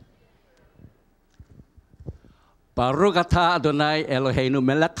 Baruch atah Adonai Eloheinu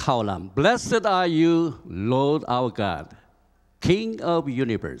melech haolam. Blessed are you, Lord our God, King of the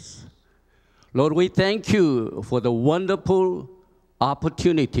universe. Lord, we thank you for the wonderful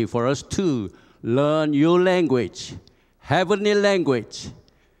opportunity for us to learn your language, heavenly language,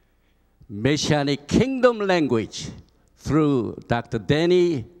 Messianic kingdom language, through Dr.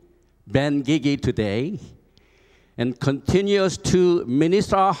 Danny Ben-Gigi today, and continues to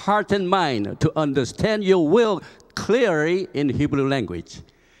minister our heart and mind to understand your will clearly in Hebrew language.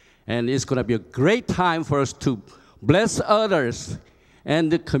 And it's going to be a great time for us to bless others and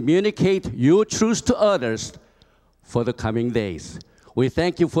to communicate your truth to others for the coming days. We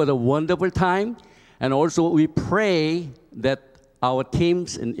thank you for the wonderful time, and also we pray that our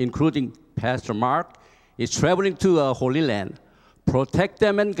teams, including Pastor Mark, is traveling to a Holy Land. Protect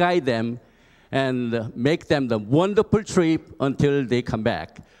them and guide them, and make them the wonderful trip until they come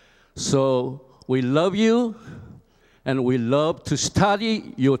back. So we love you, and we love to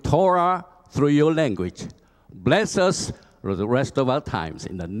study your Torah through your language. Bless us for the rest of our times.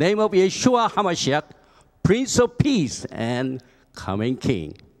 In the name of Yeshua HaMashiach, Prince of Peace and coming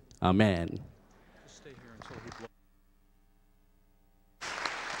King. Amen. Stay here until he blows.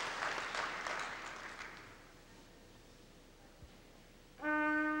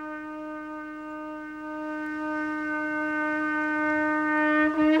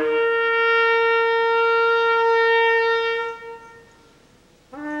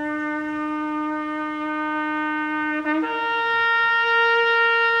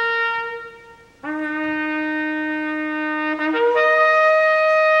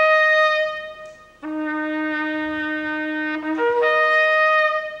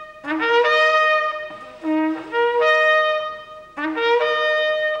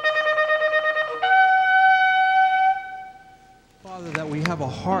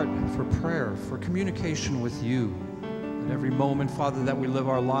 For communication with you at every moment, Father, that we live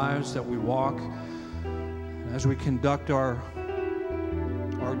our lives, that we walk, as we conduct our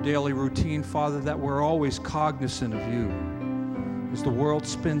daily routine, Father, that we're always cognizant of you. As the world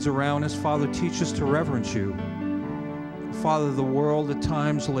spins around us, Father, teach us to reverence you. Father, the world at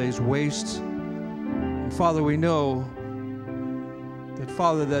times lays waste, and Father, we know that,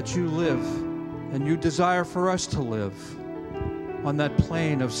 Father, that you live and you desire for us to live on that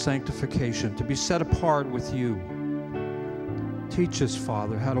plane of sanctification, to be set apart with you. Teach us,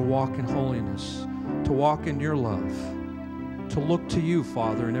 Father, how to walk in holiness, to walk in your love, to look to you,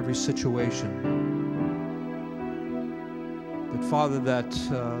 Father, in every situation. That, Father, that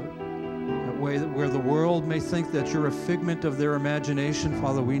way that where the world may think that you're a figment of their imagination,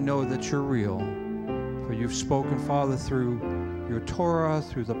 Father, we know that you're real. For you've spoken, Father, through your Torah,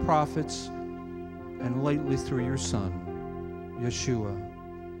 through the prophets, and lately through your Son, Yeshua.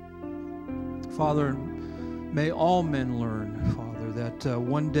 Father, may all men learn, Father, that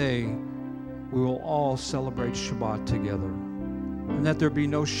one day we will all celebrate Shabbat together, and that there be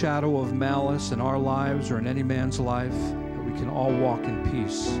no shadow of malice in our lives or in any man's life, that we can all walk in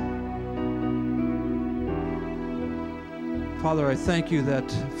peace. Father, I thank you that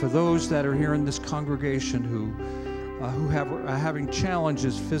for those that are here in this congregation who are having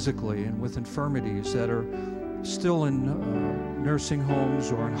challenges physically and with infirmities, that are still in nursing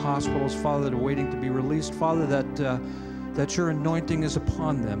homes or in hospitals, Father, that are waiting to be released, Father, that your anointing is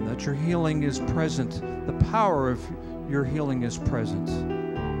upon them, that your healing is present, the power of your healing is present,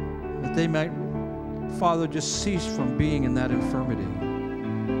 that they might, Father, just cease from being in that infirmity.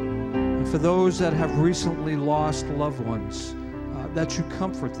 And for those that have recently lost loved ones, that you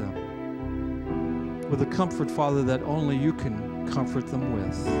comfort them with a comfort, Father, that only you can comfort them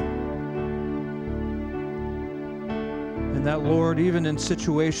with. And that, Lord, even in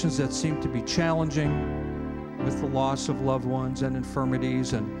situations that seem to be challenging, with the loss of loved ones and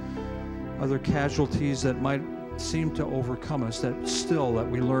infirmities and other casualties that might seem to overcome us, that still that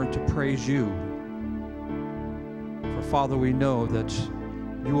we learn to praise you. For, Father, we know that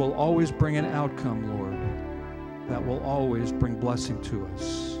you will always bring an outcome, Lord, that will always bring blessing to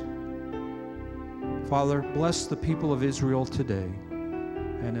us. Father, bless the people of Israel today.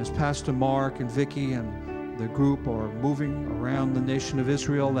 And as Pastor Mark and Vicki and the group are moving around the nation of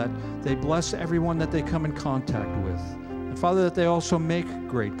Israel, that they bless everyone that they come in contact with. And Father, that they also make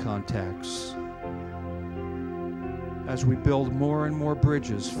great contacts as we build more and more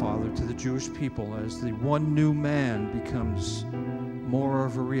bridges, Father, to the Jewish people, as the one new man becomes more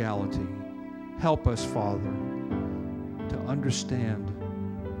of a reality. Help us, Father, to understand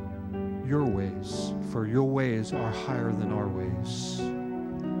your ways, for your ways are higher than our ways.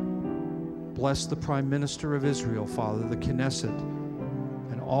 Bless the Prime Minister of Israel, Father, the Knesset,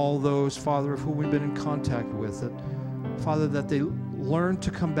 and all those, Father, of whom we've been in contact with, that, Father, that they learn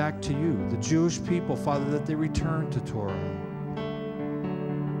to come back to you. The Jewish people, Father, that they return to Torah.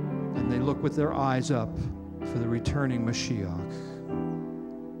 And they look with their eyes up for the returning Mashiach.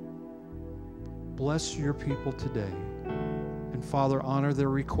 Bless your people today. And, Father, honor their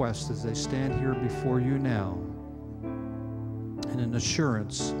requests as they stand here before you now. And an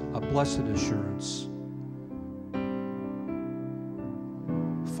assurance, a blessed assurance,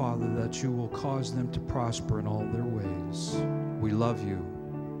 Father, that you will cause them to prosper in all their ways. We love you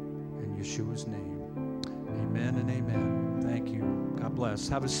in Yeshua's name. Amen and amen. Thank you. God bless.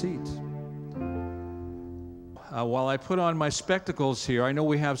 Have a seat. While I put on my spectacles here, I know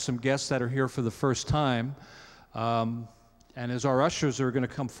we have some guests that are here for the first time. And as our ushers are going to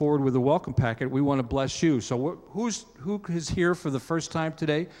come forward with a welcome packet, we want to bless you. So who is here for the first time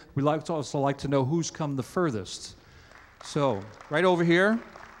today? We'd also like to know who's come the furthest. So right over here.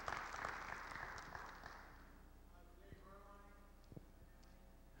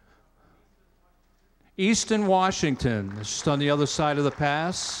 Easton, Washington, just on the other side of the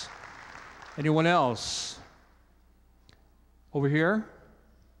pass. Anyone else? Over here?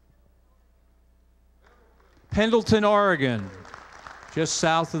 Pendleton, Oregon, just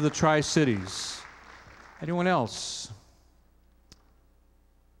south of the Tri-Cities. Anyone else?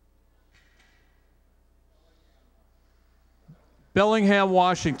 Bellingham,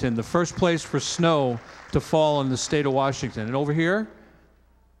 Washington, the first place for snow to fall in the state of Washington. And over here?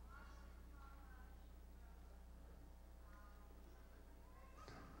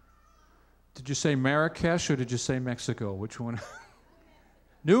 Did you say Marrakesh or did you say Mexico? Which one?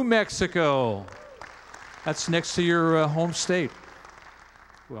 New Mexico. That's next to your home state.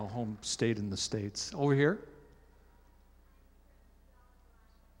 Well, home state in the States. Over here?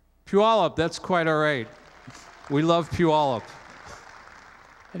 Puyallup, that's quite all right. We love Puyallup.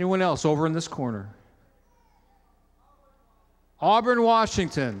 Anyone else over in this corner? Auburn,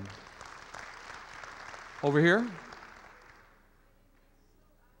 Washington. Over here?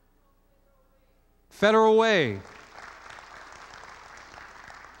 Federal Way.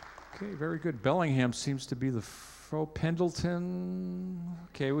 Okay, very good. Bellingham seems to be the Pendleton.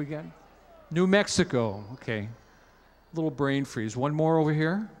 Okay, we got New Mexico. Okay, little brain freeze. One more over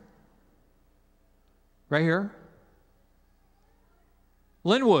here. Right here.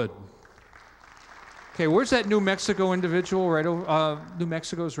 Linwood. Okay, where's that New Mexico individual? Right over. New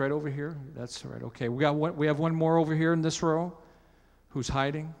Mexico's right over here. That's right. Okay, we have one more over here in this row. Who's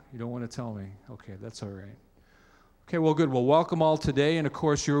hiding? You don't want to tell me. Okay, that's all right. Okay, well, good. Well, welcome all today, and of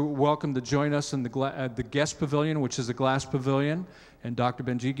course, you're welcome to join us in the guest pavilion, which is a glass pavilion, and Dr.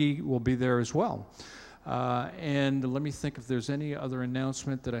 Ben-Gigi will be there as well. And let me think if there's any other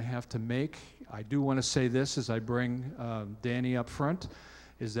announcement that I have to make. I do want to say this as I bring Danny up front,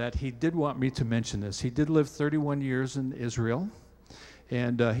 is that he did want me to mention this. He did live 31 years in Israel.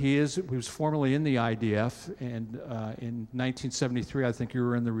 And he was formerly in the IDF, and in 1973, I think you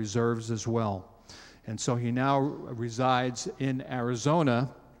were in the reserves as well. And so he now resides in Arizona,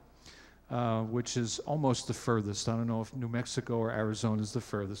 which is almost the furthest. I don't know if New Mexico or Arizona is the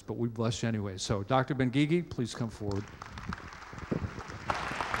furthest, but we bless you anyway. So Dr. Ben-Gigi, please come forward.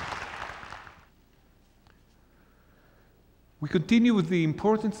 We continue with the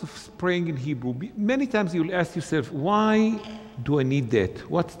importance of praying in Hebrew. Many times you'll ask yourself, why do I need that?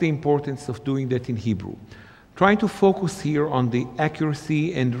 What's the importance of doing that in Hebrew? Trying to focus here on the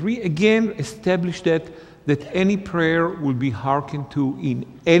accuracy and again establish that any prayer will be hearkened to in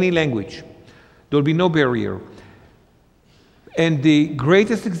any language. There'll be no barrier. And the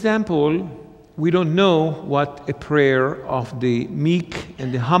greatest example, we don't know what a prayer of the meek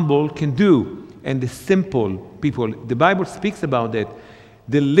and the humble can do. And the simple people. The Bible speaks about that.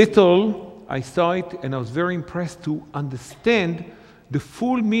 The little, I saw it and I was very impressed to understand the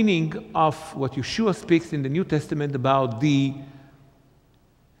full meaning of what Yeshua speaks in the New Testament about the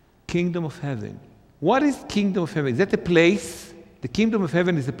kingdom of heaven. What is kingdom of heaven? Is that a place? The kingdom of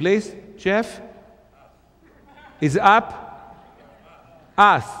heaven is a place, Jeff? Is up?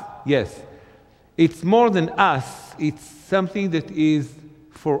 Us, yes. It's more than us. It's something that is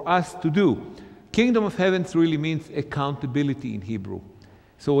for us to do. Kingdom of heaven really means accountability in Hebrew.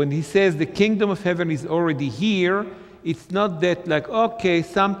 So when he says the kingdom of heaven is already here, it's not that like, okay,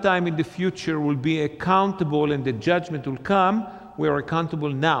 sometime in the future we'll be accountable and the judgment will come. We are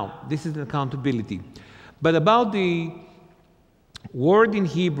accountable now. This is an accountability. But about the word in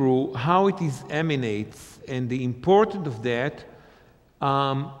Hebrew, how it emanates, and the importance of that,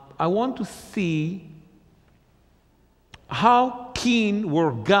 I want to see how keen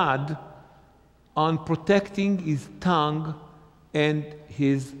were God on protecting his tongue and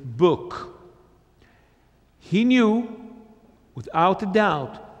his book. He knew, without a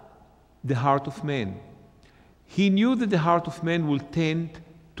doubt, the heart of man. He knew that the heart of man will tend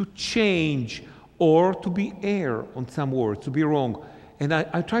to change or to be err on some words, to be wrong. And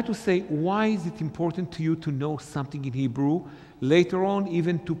I try to say, why is it important to you to know something in Hebrew? Later on,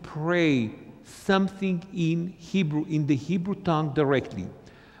 even to pray something in Hebrew, in the Hebrew tongue directly.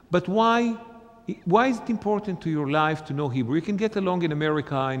 But why is it important to your life to know Hebrew? You can get along in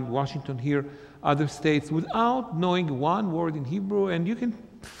America, in Washington here, other states, without knowing one word in Hebrew, and you can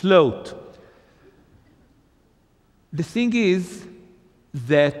float. The thing is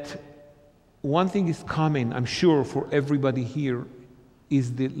that one thing is common, I'm sure, for everybody here,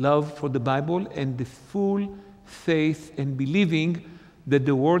 is the love for the Bible and the full faith and believing that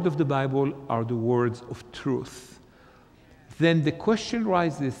the words of the Bible are the words of truth. Then the question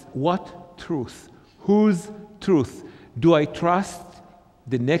rises, what truth? Whose truth? Do I trust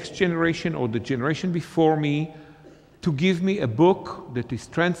the next generation or the generation before me to give me a book that is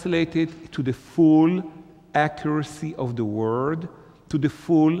translated to the full accuracy of the word, to the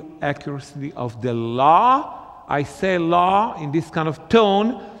full accuracy of the law. I say law in this kind of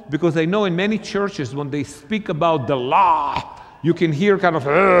tone because I know in many churches when they speak about the law, you can hear kind of,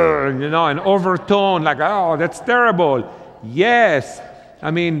 an overtone like, oh, that's terrible. Yes. I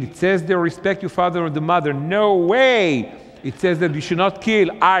mean, it says there, respect your father and the mother. No way. It says that you should not kill.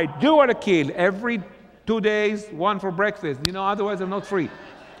 I do want to kill every 2 days, one for breakfast. Otherwise I'm not free.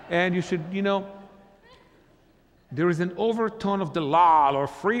 And you should, there is an overtone of the law or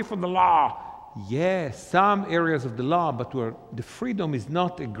free from the law. Yes, some areas of the law, but where the freedom is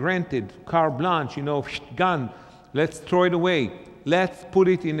not a granted carte blanche, gun, let's throw it away. Let's put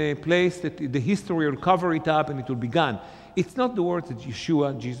it in a place that the history will cover it up and it will be gone. It's not the words that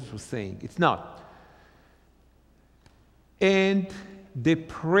Jesus was saying. It's not. And the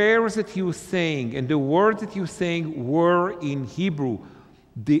prayers that he was saying and the words that he was saying were in Hebrew.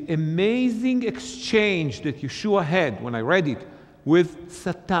 The amazing exchange that Yeshua had, when I read it, with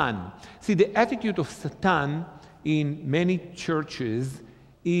Satan. See, the attitude of Satan in many churches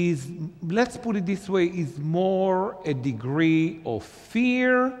is, let's put it this way, is more a degree of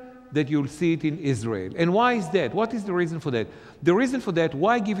fear that you'll see it in Israel. And why is that? What is the reason for that? The reason for that,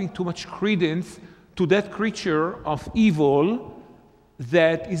 why giving too much credence to that creature of evil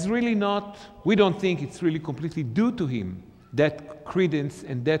that is really not, we don't think it's really completely due to him, that credence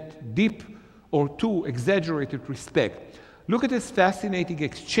and that deep or too exaggerated respect. Look at this fascinating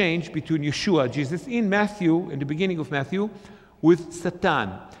exchange between Yeshua, Jesus, in Matthew, in the beginning of Matthew, with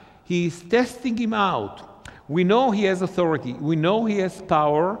Satan. He is testing him out. We know he has authority. We know he has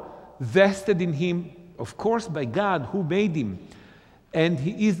power vested in him, of course, by God who made him. And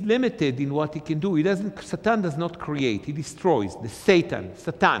he is limited in what he can do. Satan does not create. He destroys. Satan.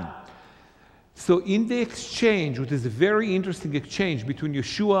 So in the exchange, which is a very interesting exchange between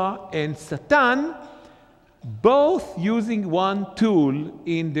Yeshua and Satan, both using one tool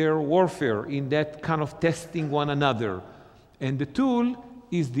in their warfare, in that kind of testing one another. And the tool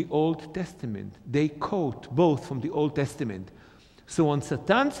is the Old Testament. They quote both from the Old Testament. So when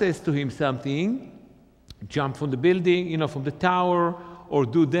Satan says to him something, jump from the building, from the tower, or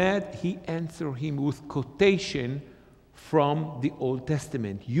do that, he answers him with quotation from the Old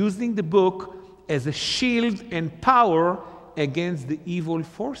Testament, using the book as a shield and power against the evil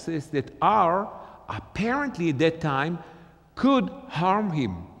forces that are apparently at that time could harm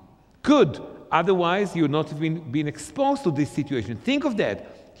him. Could. Otherwise, you would not have been exposed to this situation. Think of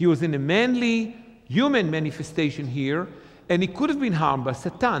that. He was in a manly human manifestation here, and he could have been harmed by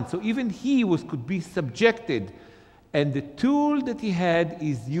Satan. So even he could be subjected. And the tool that he had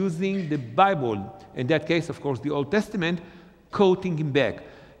is using the Bible. In that case, of course, the Old Testament, quoting him back.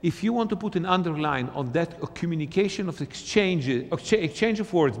 If you want to put an underline on that communication of exchange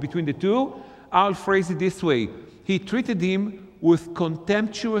of words between the two, I'll phrase it this way. He treated him with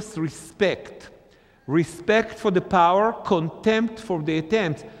contemptuous respect. Respect for the power, contempt for the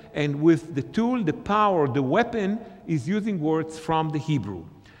attempt. And with the tool, the power, the weapon, is using words from the Hebrew.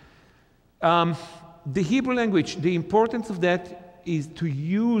 The Hebrew language, the importance of that is to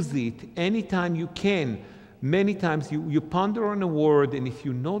use it anytime you can. Many times you ponder on a word, and if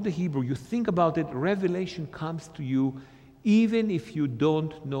you know the Hebrew, you think about it, revelation comes to you even if you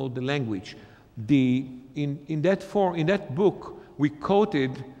don't know the language. In that book, we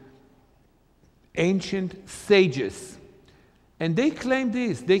quoted ancient sages. And they claim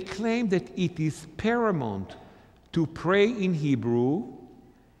this. They claim that it is paramount to pray in Hebrew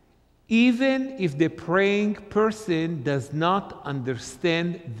even if the praying person does not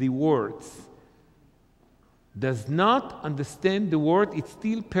understand the words. Does not understand the word, it's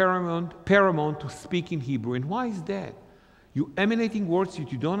still paramount to speak in Hebrew. And why is that? You emanating words that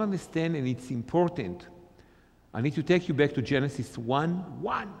you don't understand, and it's important. I need to take you back to Genesis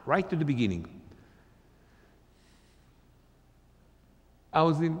 1:1, right to the beginning. I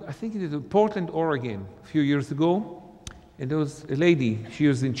was I think it was in Portland, Oregon, a few years ago, and there was a lady. She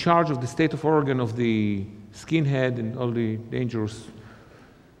was in charge of the state of Oregon of the skinhead and all the dangerous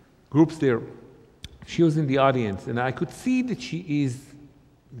groups there. She was in the audience, and I could see that she is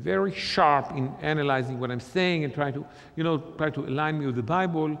very sharp in analyzing what I'm saying and trying to align me with the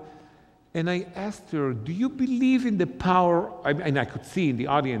Bible. And I asked her, do you believe in the power, and I could see in the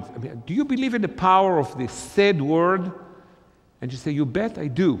audience, do you believe in the power of the said word? And she said, you bet I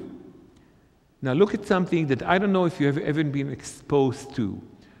do. Now look at something that I don't know if you have ever been exposed to.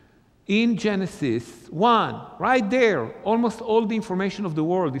 In Genesis 1, right there, almost all the information of the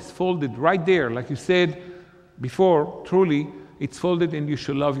world is folded right there. Like you said before, truly, it's folded, and you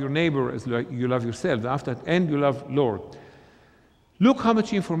shall love your neighbor as you love yourself. After that, and you love Lord. Look how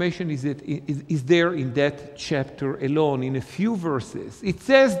much information is there in that chapter alone, in a few verses. It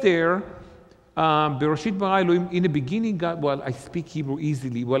says there, Bereshit bara Elohim, in the beginning God, well, I speak Hebrew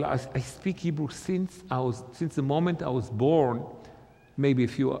easily. Well, I speak Hebrew since the moment I was born, maybe a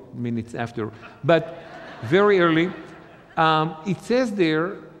few minutes after, but very early. It says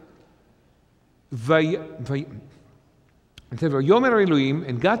there, Vayomer Elohim,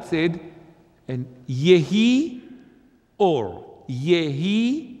 and God said, and Yehi Or.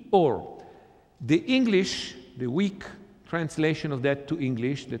 Yehi Or. The English, the weak translation of that to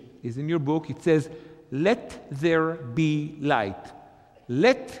English that is in your book, it says, let there be light.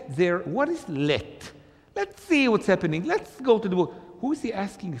 Let there, what is let? Let's see what's happening. Let's go to the book. Who is he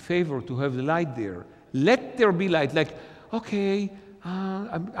asking a favor to have the light there? Let there be light. Like, okay,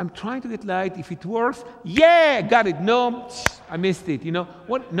 I'm trying to get light. If it works, yeah, got it. No, I missed it. You know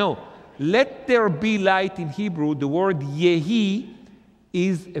what? No. Let there be light in Hebrew, the word yehi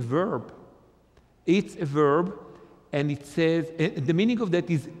is a verb. It's a verb, and it says, and the meaning of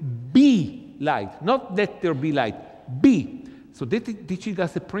that is be light, not let there be light, be. So that is teaching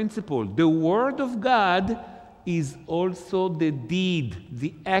us a principle. The word of God is also the deed,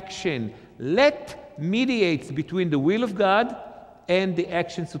 the action. Let mediates between the will of God and the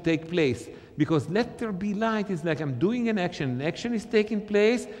actions to take place. Because let there be light is like I'm doing an action is taking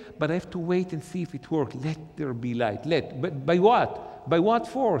place, but I have to wait and see if it works. Let there be light. But by what? By what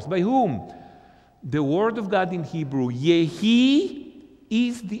force? By whom? The word of God in Hebrew, Yehi,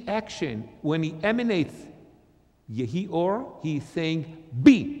 is the action. When he emanates, Yehi Or, he is saying,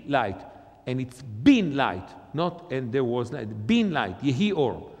 be light. And it's been light, not and there was light. Been light, Yehi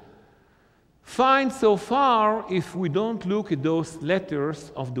Or. Fine so far if we don't look at those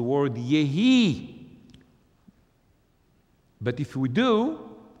letters of the word Yehi. But if we do,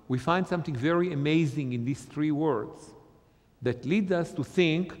 we find something very amazing in these three words that leads us to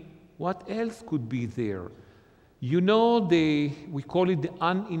think, what else could be there? You know, we call it the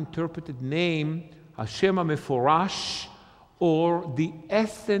uninterpreted name, Hashem HaMeforash, or the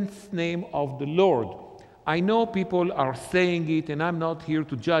essence name of the Lord. I know people are saying it, and I'm not here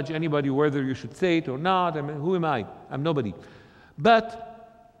to judge anybody whether you should say it or not. I mean, who am I? I'm nobody.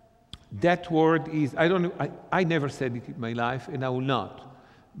 But that word is, I don't know, I never said it in my life, and I will not.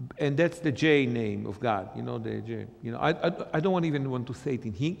 And that's the J name of God, you know, the J. You know, I don't even want to say it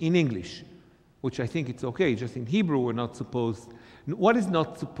in English, which I think it's okay. Just in Hebrew, we're not supposed. What is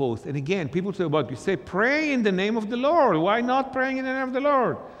not supposed? And again, people say about, you say, pray in the name of the Lord. Why not praying in the name of the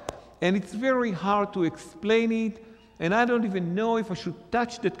Lord? And it's very hard to explain it, and I don't even know if I should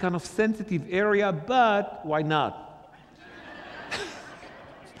touch that kind of sensitive area, but why not?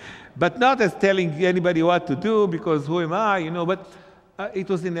 But not as telling anybody what to do, because who am I, you know, but it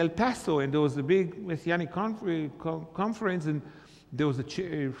was in El Paso, and there was a big Messianic conference, and there was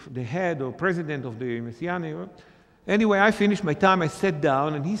the head or president of the Messianic. Anyway, I finished my time, I sat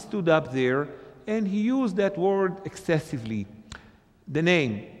down, and he stood up there, and he used that word excessively, the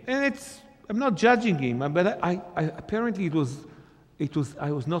name. And I'm not judging him, but apparently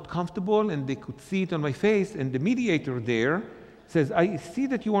I was not comfortable, and they could see it on my face, and the mediator there says, I see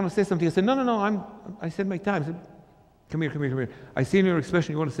that you want to say something. I said, no, I said my time. I said, come here. I see in your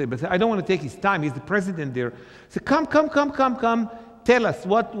expression you want to say, but I don't want to take his time. He's the president there. I said, come. Tell us,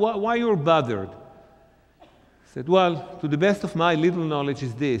 why you're bothered. I said, well, to the best of my little knowledge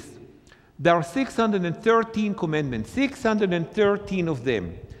is this. There are 613 commandments, 613 of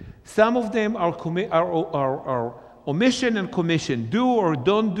them. Some of them are omission and commission, do or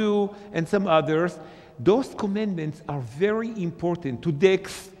don't do, and some others. Those commandments are very important to the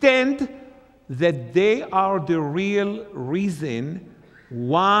extent that they are the real reason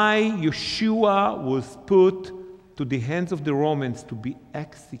why Yeshua was put to the hands of the Romans to be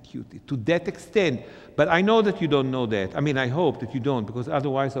executed, to that extent. But I know that you don't know that. I mean, I hope that you don't, because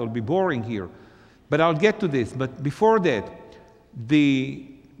otherwise I'll be boring here. But I'll get to this. But before that,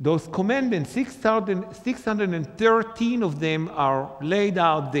 those commandments, 613 of them are laid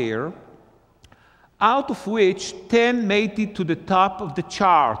out there, out of which 10 made it to the top of the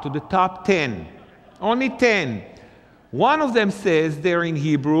chart, to the top 10. Only 10. One of them says there in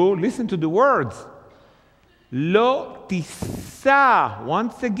Hebrew, listen to the words, Lo tisa.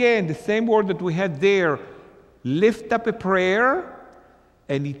 Once again, the same word that we had there, lift up a prayer,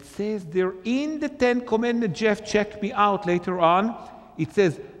 and it says there in the 10 Commandments, Jeff checked me out later on, it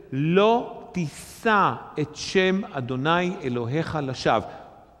says, Lo tisa et Shem Adonai Elohecha lashav.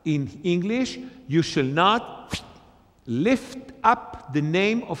 In English, you shall not lift up the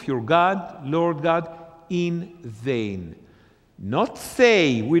name of your God, Lord God, in vain. Not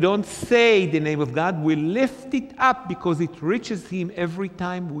say. We don't say the name of God. We lift it up because it reaches Him every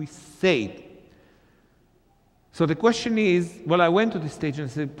time we say it. So the question is, well, I went to the stage and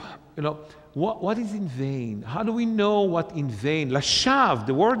said, what is in vain? How do we know what in vain? Lashav,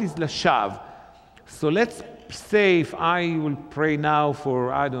 the word is lashav. So let's say if I will pray now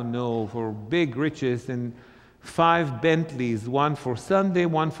for, I don't know, for big riches and 5 Bentleys, one for Sunday,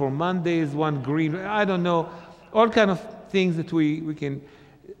 one for Mondays, one green, I don't know, all kind of things that we can.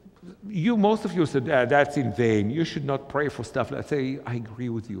 Most of you said, that's in vain. You should not pray for stuff. I say, I agree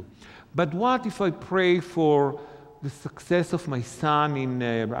with you. But what if I pray for the success of my son in,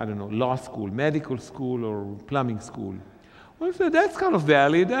 I don't know, law school, medical school, or plumbing school? Well, so that's kind of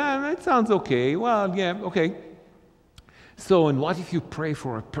valid. That sounds okay. Well, yeah, okay. So, and what if you pray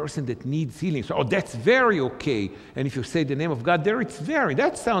for a person that needs healing? So, that's very okay. And if you say the name of God there,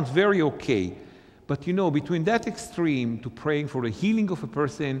 that sounds very okay. But between that extreme to praying for the healing of a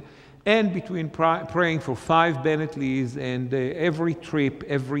person and between praying for 5 Bentleys and every trip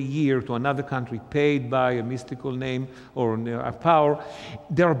every year to another country paid by a mystical name or a power,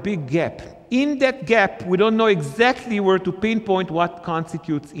 there are a big gap. In that gap, we don't know exactly where to pinpoint what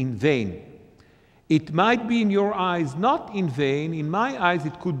constitutes in vain. It might be in your eyes not in vain. In my eyes,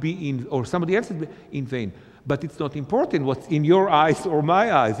 it could be or somebody else's in vain. But it's not important what's in your eyes or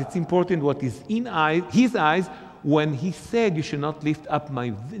my eyes. It's important what is in his eyes when he said, you should not lift up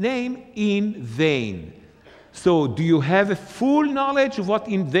my name in vain. So do you have a full knowledge of what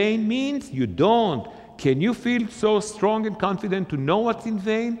in vain means? You don't. Can you feel so strong and confident to know what's in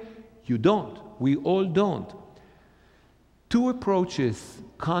vain? You don't. We all don't. 2 approaches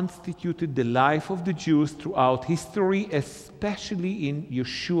constituted the life of the Jews throughout history, especially in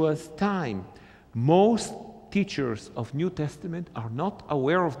Yeshua's time. Most teachers of New Testament are not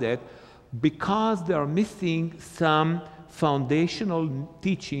aware of that because they are missing some foundational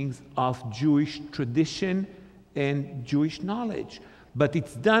teachings of Jewish tradition and Jewish knowledge. But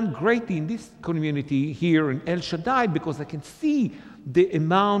it's done greatly in this community here in El Shaddai because I can see the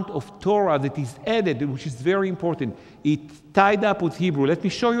amount of Torah that is added, which is very important. It's tied up with Hebrew. Let me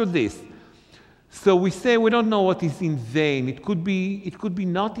show you this. So we say we don't know what is in vain. It could be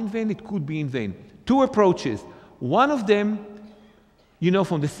not in vain, it could be in vain. 2 approaches. One of them,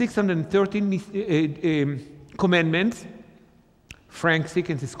 from the 613 commandments, Frank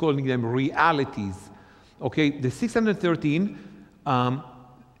Sickens is calling them realities. Okay, the 613,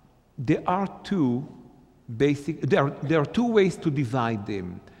 there are 2 basic, there are 2 ways to divide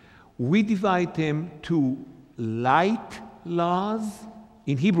them. We divide them to light laws,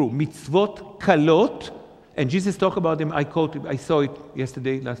 in Hebrew, mitzvot kalot, and Jesus talked about them. I saw it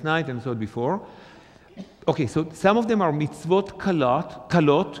yesterday, last night, and I saw it before. Okay, so some of them are mitzvot kalot.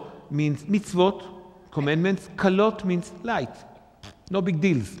 Kalot means mitzvot, commandments. Kalot means light. No big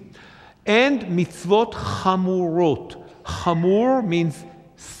deals. And mitzvot chamurot. Chamur means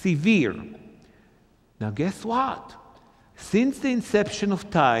severe. Now guess what? Since the inception of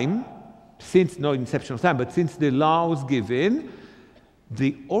time, since the law was given,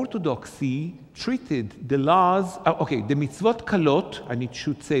 the Orthodoxy treated the laws, the mitzvot kalot, and it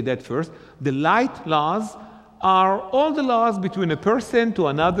should say that first, the light laws are all the laws between a person to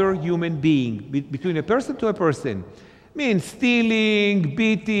another human being, between a person to a person. Means stealing,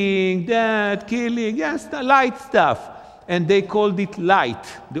 beating, that, killing, yes, the light stuff. And they called it light,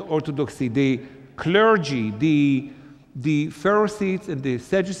 the Orthodoxy, the clergy, the Pharisees and the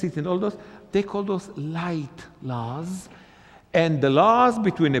Sadducees and all those, they call those light laws. And the laws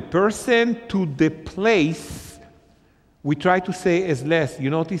between a person to the place, we try to say as less. You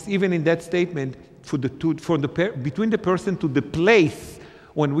notice even in that statement, between the person to the place,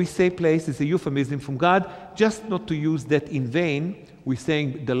 when we say place, it's a euphemism from God, just not to use that in vain. We're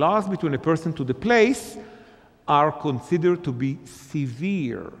saying the laws between a person to the place are considered to be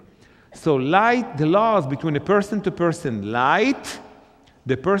severe. So light, the laws between a person to person, light,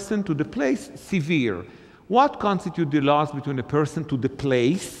 the person to the place, severe. What constitute the laws between a person to the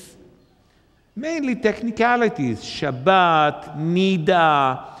place? Mainly technicalities, Shabbat,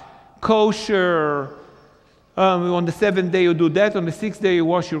 Nida, kosher. On the 7th day you do that, on the 6th day you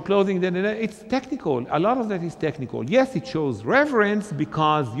wash your clothing. It's technical. A lot of that is technical. Yes, it shows reverence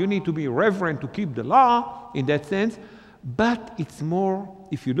because you need to be reverent to keep the law in that sense, but it's more,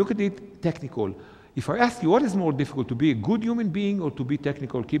 if you look at it, technical. If I ask you what is more difficult, to be a good human being or to be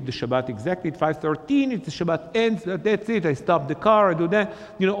technical, keep the Shabbat exactly at 5:13, if the Shabbat ends, that's it, I stop the car, I do that,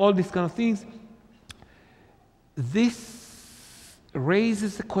 all these kind of things. This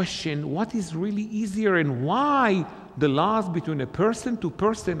raises the question, what is really easier and why the laws between a person to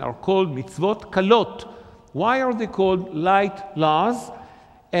person are called mitzvot kalot Why are they called light laws?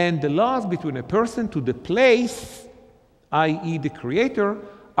 And the laws between a person to the place, i.e. the Creator,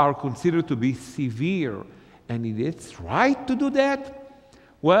 are considered to be severe. And it's right to do that?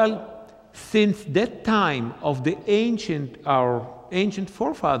 Well, since that time of our ancient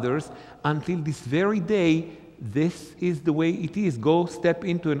forefathers until this very day, this is the way it is. Go step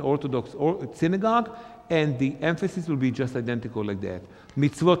into an Orthodox synagogue, and the emphasis will be just identical like that.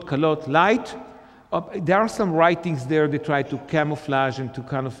 Mitzvot kalot, light. There are some writings there that try to camouflage and to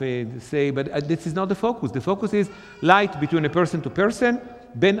kind of say, but this is not the focus. The focus is light between a person to person,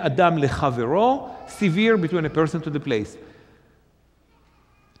 ben adam lechavero, severe between a person to the place.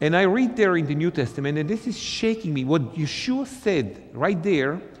 And I read there in the New Testament, and this is shaking me. What Yeshua said right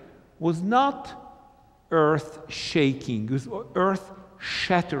there was not earth shaking, it was earth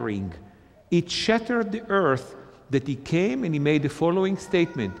shattering. It shattered the earth that he came and he made the following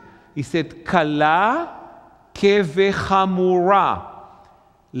statement. He said, Kala kevechamura.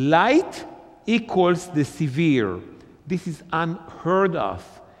 Light equals the severe. This is unheard of.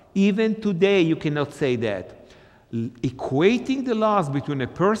 Even today you cannot say that. Equating the laws between a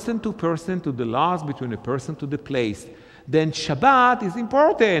person to the laws between a person to the place. Then Shabbat is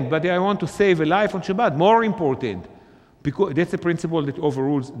important, but I want to save a life on Shabbat, more important. Because that's a principle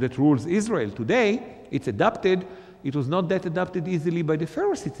that rules Israel. Today, it's adopted. It was not that adopted easily by the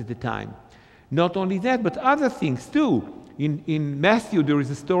Pharisees at the time. Not only that, but other things too. In Matthew, there is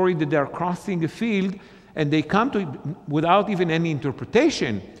a story that they are crossing a field, and they come to him without even any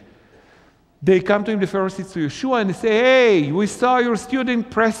interpretation. They come to him, the Pharisees, to Yeshua, and they say, hey, we saw your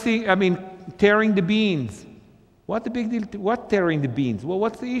student tearing the beans. What the big deal? What tearing the beans? Well,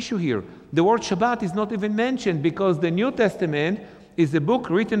 what's the issue here? The word Shabbat is not even mentioned because the New Testament is a book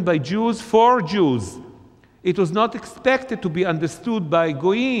written by Jews for Jews. It was not expected to be understood by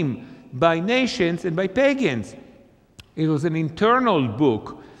Goyim, by nations, and by pagans. It was an internal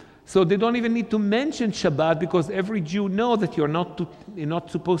book. So they don't even need to mention Shabbat because every Jew knows that you're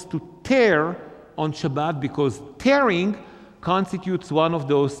not supposed to tear on Shabbat because tearing constitutes one of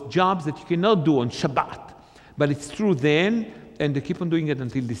those jobs that you cannot do on Shabbat. But it's true then, and they keep on doing it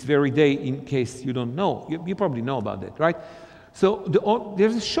until this very day, in case you don't know. You probably know about that, right? So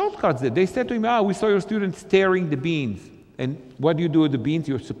there's a shortcut there. They said to him, we saw your students tearing the beans. And what do you do with the beans?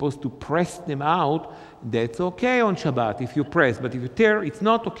 You're supposed to press them out. That's okay on Shabbat if you press, but if you tear, it's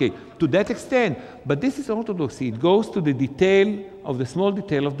not okay. To that extent. But this is orthodoxy. It goes to the detail of the small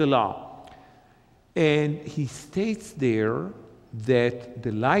detail of the law. And he states there that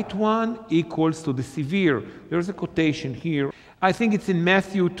the light one equals to the severe. There's a quotation here. I think it's in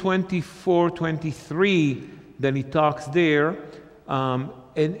Matthew 24:23 that he talks there. And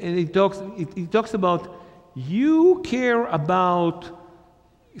he talks about you care about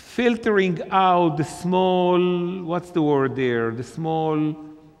filtering out the small, what's the word there? The small,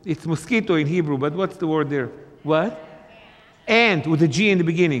 it's mosquito in Hebrew, but what's the word there? What? Ant with a G in the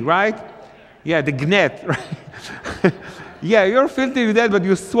beginning, right? Yeah, the gnet, right? Yeah, you're filtering that, but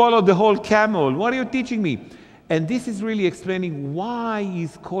you swallowed the whole camel. What are you teaching me? And this is really explaining why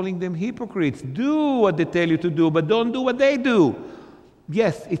he's calling them hypocrites. Do what they tell you to do, but don't do what they do.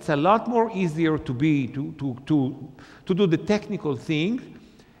 Yes, it's a lot more easier to do the technical thing,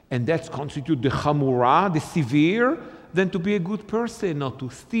 and that's constitute the chamura, the severe, than to be a good person, not to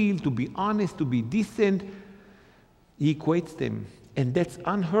steal, to be honest, to be decent. He equates them. And that's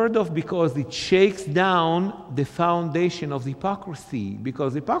unheard of because it shakes down the foundation of hypocrisy.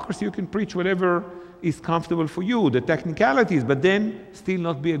 Because hypocrisy, you can preach whatever is comfortable for you, the technicalities, but then still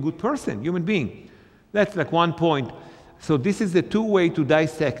not be a good person, human being. That's like one point. So this is the two way to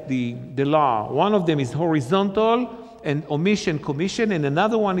dissect the law. One of them is horizontal and omission, commission, and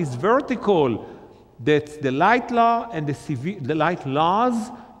another one is vertical. That's the light law and the light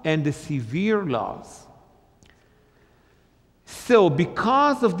laws and the severe laws. So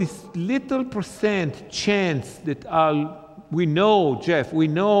because of this little percent chance that we know, Jeff, we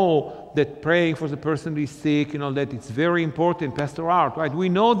know that praying for the person who is sick and all that, it's very important, Pastor Art, right? We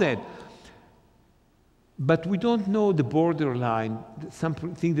know that. But we don't know the borderline,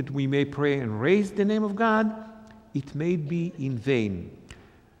 something that we may pray and raise the name of God, it may be in vain.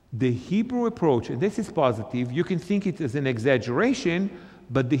 The Hebrew approach, and this is positive, you can think it as an exaggeration,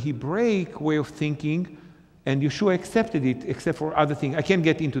 but the Hebraic way of thinking, and Yeshua accepted it, except for other things. I can't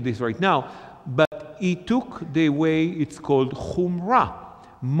get into this right now, but he took the way it's called chumrah.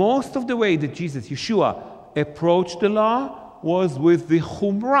 Most of the way that Yeshua, approached the law was with the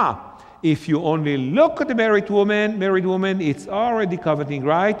chumrah. If you only look at the married woman, it's already coveting,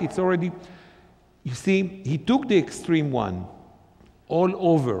 right? It's already, you see, he took the extreme one all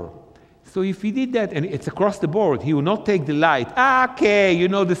over. So if he did that, and it's across the board, he will not take the light. Okay, you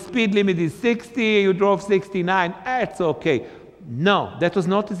know the speed limit is 60, you drove 69, it's okay. No, that was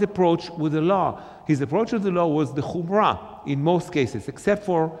not his approach with the law. His approach with the law was the chumrah in most cases, except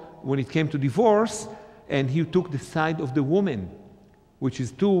for when it came to divorce, and he took the side of the woman, which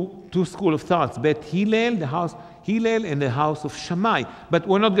is two schools of thoughts, Bet Hillel, the house Hillel, and the house of Shammai. But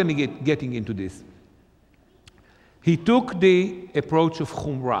we're not going to getting into this. He took the approach of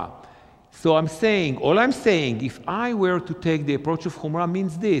chumrah. So all I'm saying, if I were to take the approach of chumrah,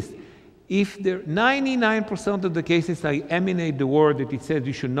 means this. If 99% of the cases I emanate the word that it says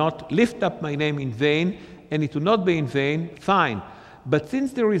you should not lift up my name in vain, and it will not be in vain, fine. But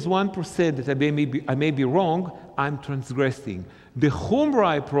since there is 1% that I may be wrong, I'm transgressing. The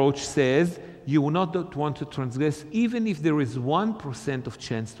chumrah approach says you will not want to transgress even if there is 1% of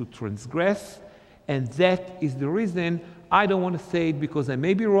chance to transgress, and that is the reason I don't want to say it, because I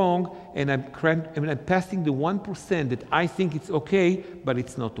may be wrong, and I'm passing the 1% that I think it's okay, but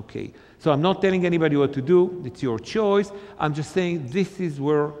it's not okay. So I'm not telling anybody what to do. It's your choice. I'm just saying this is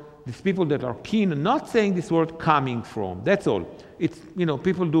where these people that are keen on not saying this word coming from. That's all. It's,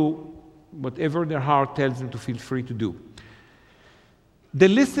 people do whatever their heart tells them to feel free to do. The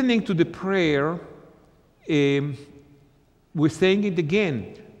listening to the prayer, we're saying it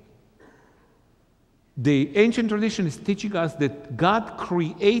again. The ancient tradition is teaching us that God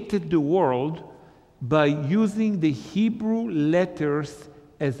created the world by using the Hebrew letters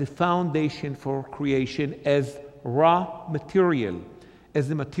as the foundation for creation, as raw material, as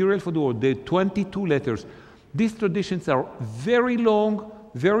the material for the world, the 22 letters. These traditions are very long,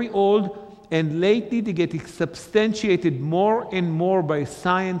 very old, and lately they get substantiated more and more by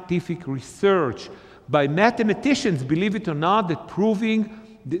scientific research, by mathematicians, believe it or not, that proving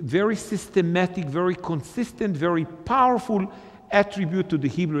the very systematic, very consistent, very powerful attribute to the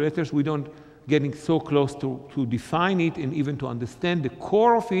Hebrew letters. We don't getting so close to define it and even to understand the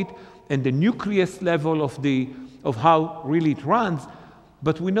core of it and the nucleus level of how really it runs.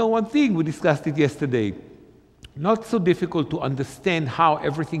 But we know one thing, we discussed it yesterday. Not so difficult to understand how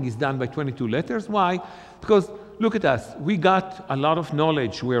everything is done by 22 letters. Why? Because look at us. We got a lot of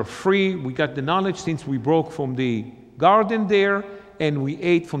knowledge. We're free. We got the knowledge since we broke from the garden there, and we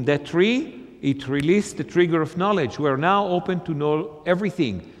ate from that tree. It released the trigger of knowledge. We're now open to know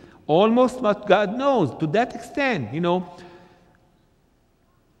everything. Almost what God knows, to that extent,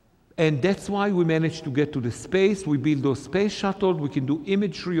 And that's why we managed to get to the space. We build those space shuttles. We can do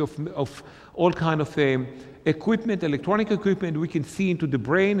imagery of all kind of equipment, electronic equipment. We can see into the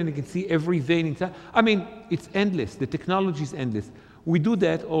brain, and you can see every vein inside. I mean, it's endless. The technology is endless. We do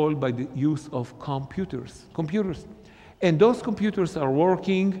that all by the use of computers. And those computers are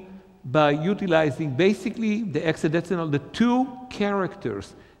working by utilizing basically the hexadecimal, the two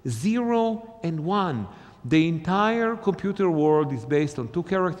characters, 0 and 1. The entire computer world is based on two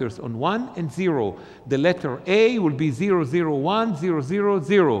characters, on 1 and 0. The letter A will be 001,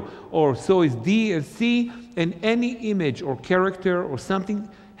 000, or so is D and C, and any image or character or something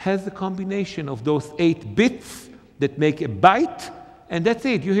has a combination of those 8 bits that make a byte, and that's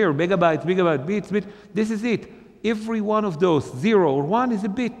it. You hear megabytes, bits. This is it. Every one of those, 0 or 1, is a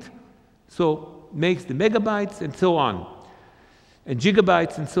bit. So makes the megabytes and so on, and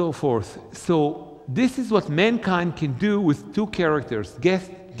gigabytes and so forth. So this is what mankind can do with 2 characters.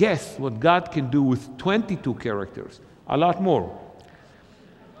 Guess what God can do with 22 characters. A lot more.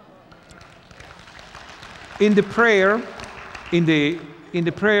 In the prayer,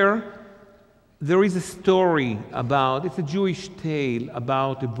 there is a story about, it's a Jewish tale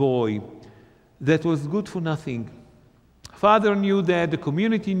about a boy that was good for nothing. Father knew that, the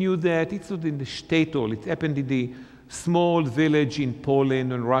community knew that. It's not in the shtetl. It happened in the small village in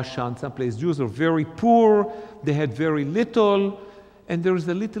Poland and Russia and someplace. Jews are very poor. They had very little. And there was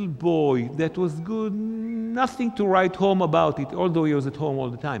a little boy that was good, nothing to write home about it, although he was at home all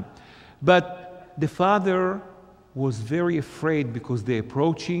the time. But the father was very afraid because they're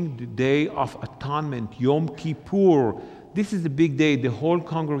approaching the day of atonement, Yom Kippur. This is a big day. The whole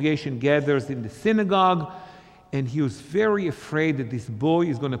congregation gathers in the synagogue, and he was very afraid that this boy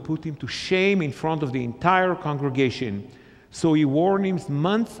is going to put him to shame in front of the entire congregation. So he warned him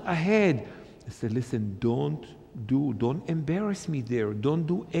months ahead. He said, listen, don't embarrass me there. Don't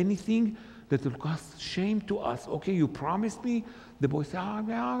do anything that will cause shame to us. Okay, you promised me? The boy said,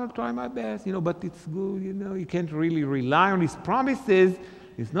 I'll try my best, but it's good, you can't really rely on his promises.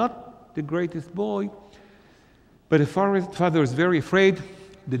 He's not the greatest boy. But the father is very afraid.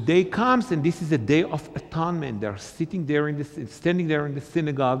 The day comes, and this is a day of atonement. They're standing there in the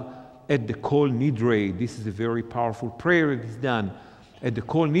synagogue at the Kol Nidre. This is a very powerful prayer that is done. at the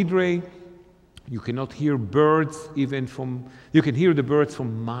Kol Nidre. You cannot hear birds even from, you can hear the birds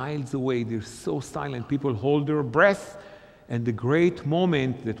from miles away. They're so silent. People hold their breath. And the great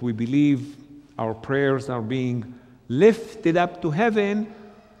moment that we believe our prayers are being lifted up to heaven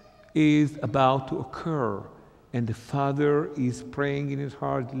is about to occur. And the Father is praying in his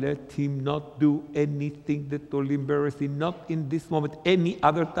heart, let him not do anything that will embarrass him, not in this moment, any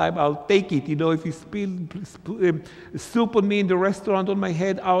other time, I'll take it. You know, if you spill soup on me in the restaurant on my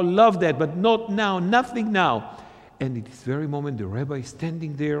head, I'll love that, but not now, nothing now. And in this very moment, the rabbi is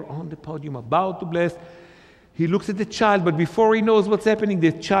standing there on the podium, about to bless. He looks at the child, but before he knows what's happening,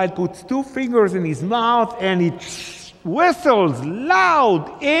 the child puts 2 fingers in his mouth and he whistles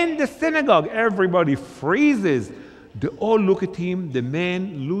loud in the synagogue. Everybody freezes. They all look at him. The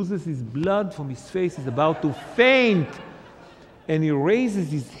man loses his blood from his face. He's about to faint. And he raises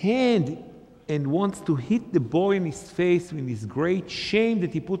his hand and wants to hit the boy in his face in his great shame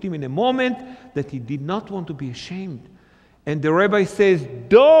that he put him in a moment that he did not want to be ashamed. And the rabbi says,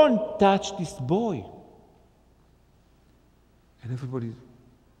 don't touch this boy. And everybody's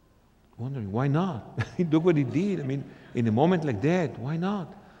wondering, why not? Look what he did. I mean, in a moment like that, why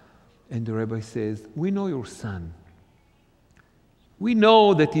not? And the rabbi says, we know your son. We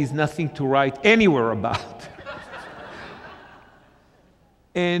know that he's nothing to write anywhere about.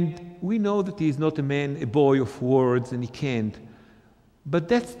 And we know that he's not a boy of words, and he can't. But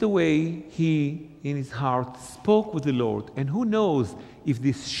that's the way he, in his heart, spoke with the Lord. And who knows if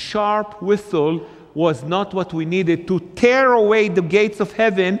this sharp whistle was not what we needed to tear away the gates of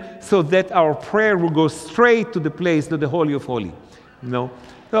heaven so that our prayer will go straight to the place, to the Holy of Holies. You know?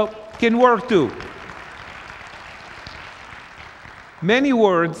 So, it can work too. Many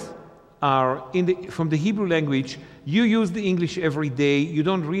words are from the Hebrew language. You use the English every day. You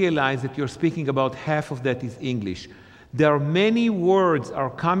don't realize that you're speaking about half of that is English. There are many words are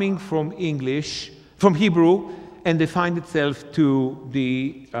coming from English, from Hebrew, and they find itself to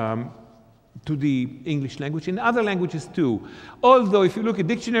the English language, and other languages too. Although if you look at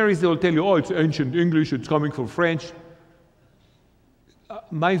dictionaries, they will tell you, oh, it's ancient English, it's coming from French.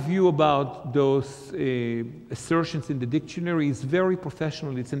 My view about those assertions in the dictionary is very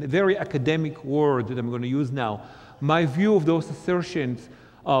professional. It's a very academic word that I'm going to use now. My view of those assertions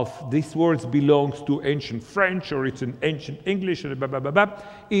of these words belongs to ancient French or it's an ancient English, blah, blah, blah, blah,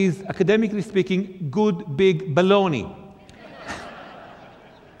 is, academically speaking, good big baloney.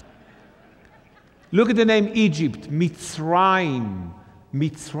 Look at the name Egypt, Mitzrayim,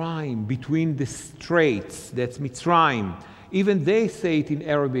 Mitzrayim, between the straits, that's Mitzrayim. Even they say it in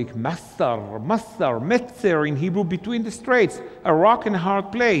Arabic, Masar, Metzer in Hebrew, between the straits, a rock and a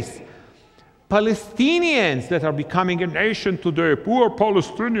hard place. Palestinians that are becoming a nation today, poor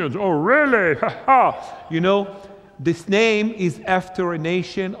Palestinians, oh really, you know, this name is after a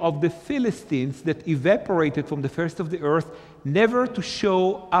nation of the Philistines that evaporated from the face of the earth, never to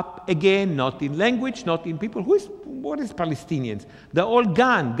show up again, not in language, not in people. What is Palestinians? They're all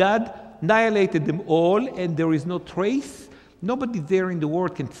gone. God annihilated them all, and there is no trace. Nobody there in the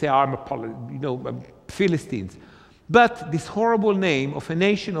world can say, I'm Philistines. But this horrible name of a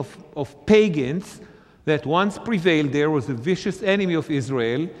nation of pagans that once prevailed there, was a vicious enemy of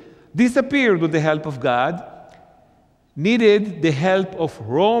Israel, disappeared with the help of God, needed the help of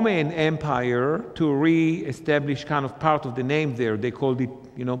Roman Empire to re-establish kind of part of the name there. They called it,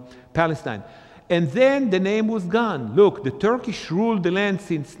 Palestine. And then the name was gone. Look, the Turkish ruled the land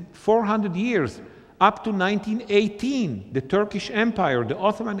since 400 years, up to 1918. The Turkish Empire, the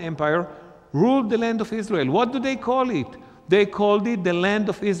Ottoman Empire, ruled the land of Israel. What do they call it? They called it the land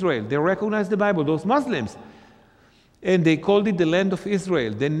of Israel. They recognized the Bible, those Muslims. And they called it the land of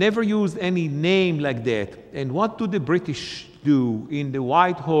Israel. They never used any name like that. And what do the British do in the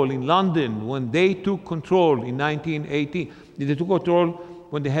Whitehall in London when they took control in 1918? They took control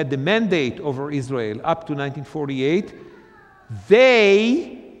when they had the mandate over Israel up to 1948.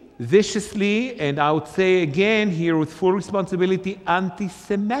 They viciously, and I would say again here with full responsibility,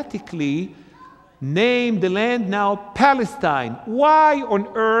 anti-Semitically named the land now Palestine. Why on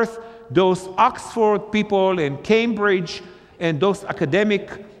earth those Oxford people and Cambridge and those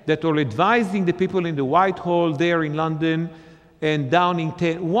academic that are advising the people in the Whitehall there in London and Downing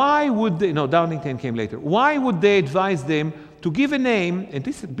 10, why would they, no, Downing 10 came later, why would they advise them to give a name, and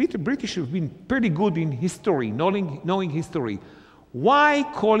this British have been pretty good in history, knowing history, why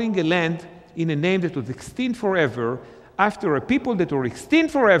calling a land in a name that was extinct forever after a people that were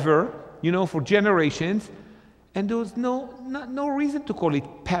extinct forever, for generations, and there was no reason to call it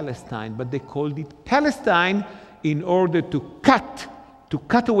Palestine, but they called it Palestine in order to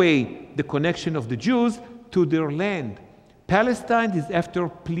cut away the connection of the Jews to their land. Palestine is after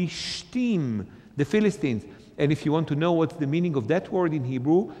Plishtim, the Philistines. And if you want to know what's the meaning of that word in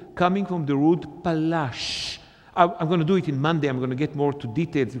Hebrew, coming from the root palash. I'm going to do it in Monday. I'm going to get more to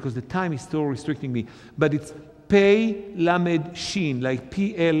details because the time is still restricting me. But it's Pei Lamed Shin, like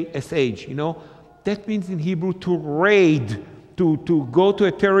P-L-S-H, you know. That means in Hebrew to raid, to go to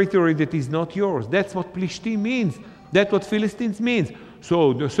a territory that is not yours. That's what Plishtim means. That's what Philistines means.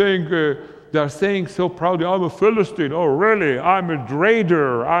 So they're saying so proudly, I'm a Philistine. Oh, really? I'm a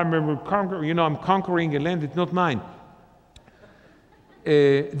raider. I'm conquering a land that's not mine.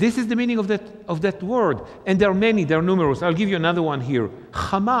 This is the meaning of that word. And there are many, there are numerous. I'll give you another one here.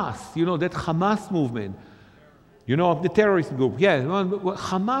 Hamas, you know, that Hamas movement. You know, of the terrorist group. Yeah,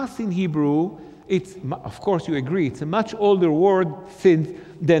 Hamas in Hebrew, it's, of course you agree, it's a much older word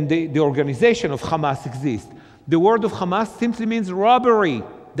than the organization of Hamas exists. The word of Hamas simply means robbery.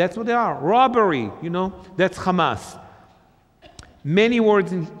 That's what they are, robbery, you know, that's Hamas. Many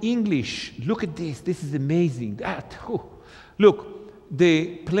words in English. Look at this is amazing. Look,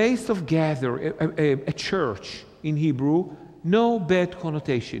 the place of gather, a church in Hebrew, no bad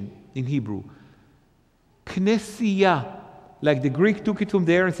connotation in Hebrew. Knessia, like the Greek took it from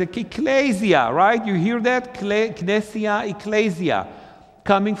there and said, ecclesia, right? You hear that? Knessia, ecclesia.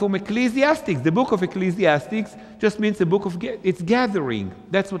 Coming from Ecclesiastics. The book of Ecclesiastics just means the book of, it's gathering.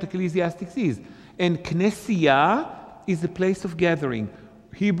 That's what Ecclesiastics is. And Knessia is the place of gathering.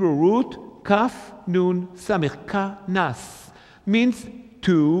 Hebrew root, kaf, nun, samech, ka-nas. Means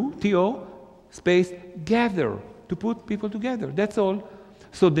to, T-O, space, gather. To put people together. That's all.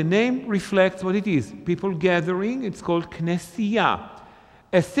 So the name reflects what it is. People gathering, it's called Knessia.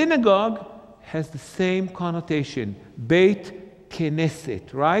 A synagogue has the same connotation. Beit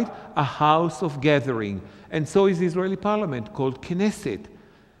Knesset, right? A house of gathering. And so is the Israeli parliament called Knesset.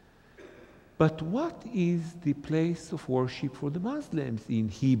 But what is the place of worship for the Muslims in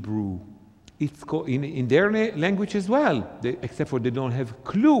Hebrew? It's called, in their language as well, except for they don't have a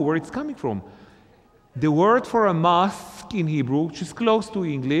clue where it's coming from. The word for a mosque in Hebrew, which is close to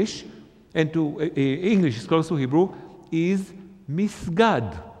English, and to English is close to Hebrew, is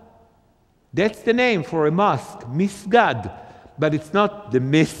misgad. That's the name for a mosque, misgad. But it's not the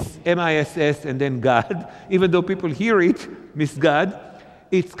miss, M-I-S-S, and then God, even though people hear it, misgad.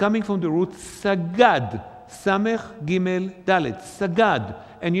 It's coming from the root sagad, samech gimel dalet, sagad.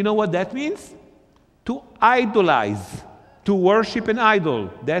 And you know what that means? To idolize, to worship an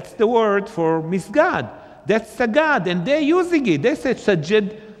idol. That's the word for misgad. That's sagad, and they're using it. They say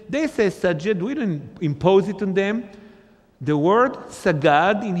sajed. We didn't impose it on them. The word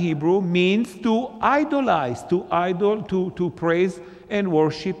sagad in Hebrew means to idolize, to praise and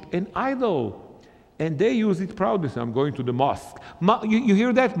worship an idol. And they use it proudly. So I'm going to the mosque. You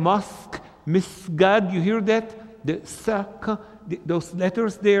hear that? Mosque, misgad, you hear that? The sak, those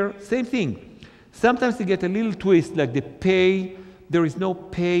letters there, same thing. Sometimes you get a little twist, like the pay. There is no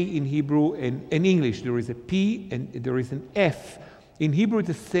pay in Hebrew and in English. There is a P and there is an F. In Hebrew, it's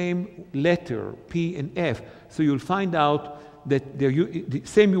the same letter, P and F. So you'll find out that the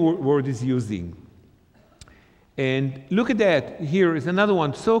same word is using. And look at that. Here is another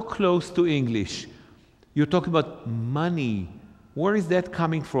one, so close to English. You're talking about money. Where is that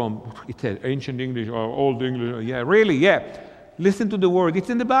coming from? It's ancient English or old English. Yeah, really, yeah. Listen to the word. It's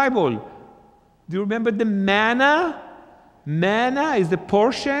in the Bible. Do you remember the manna? Manna is the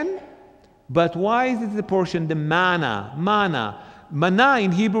portion. But why is it the portion? The manna. Mana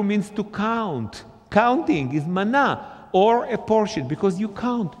in Hebrew means to count. Counting is mana, or a portion, because you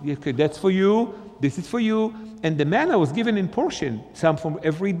count. Okay, that's for you, this is for you. And the manna was given in portion, some from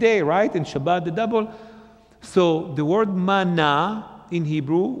every day, right? And Shabbat, the double. So the word mana in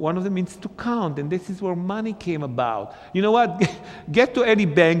Hebrew, one of them means to count, and this is where money came about. You know what? Get to any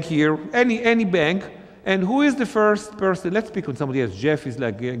bank here, any bank, and who is the first person? Let's pick on somebody else. Jeff is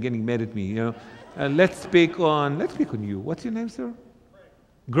like getting mad at me, you know. Let's pick on you. What's your name, sir?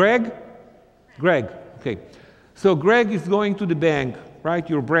 Greg? Greg, okay. So Greg is going to the bank, right,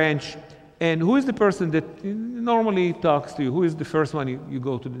 your branch, and who is the person that normally talks to you? Who is the first one you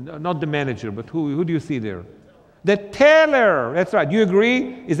go to? Not the manager, but who do you see there? The teller, that's right. You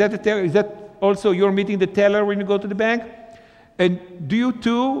agree? Is that the teller? Is that also you're meeting the teller when you go to the bank? And do you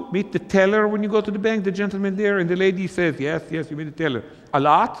too meet the teller when you go to the bank, the gentleman there? And the lady says, yes, you meet the teller. A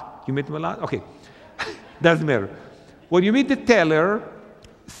lot? You meet him a lot? Okay. Doesn't matter. When you meet the teller,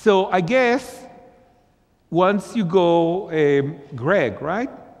 so I guess once you go, Greg, right?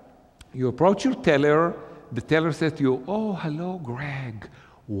 You approach your teller, the teller says to you, oh, hello, Greg.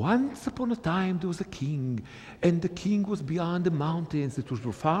 Once upon a time, there was a king, and the king was beyond the mountains. It was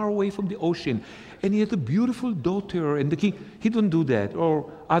far away from the ocean, and he had a beautiful daughter, and the king, he didn't do that, or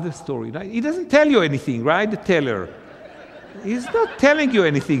other story. Right? He doesn't tell you anything, right, the teller? He's not telling you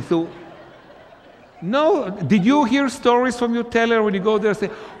anything. So, no, did you hear stories from your teller when you go there and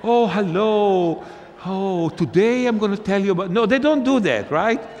say, oh, hello, oh, today I'm going to tell you about... No, they don't do that,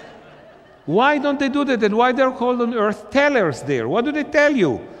 right? Why don't they do that? And why they're called on earth tellers there? What do they tell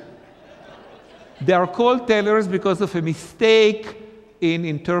you? They are called tellers because of a mistake in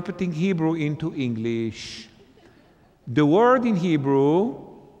interpreting Hebrew into English. The word in Hebrew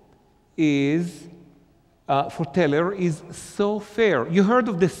is, for teller, is sofer. You heard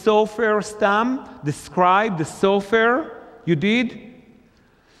of the sofer stam, the scribe, the sofer? You did?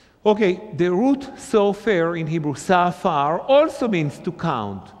 Okay, the root sofer in Hebrew, safar, also means to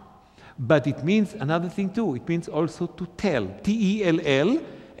count. But it means another thing too. It means also to tell, T-E-L-L,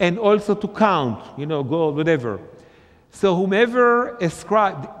 and also to count, you know, go, whatever. So whomever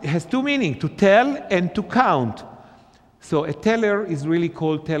ascribed has two meanings, to tell and to count. So a teller is really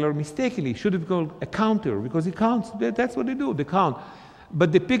called teller mistakenly. Should have been called a counter because he counts. That's what they do, they count.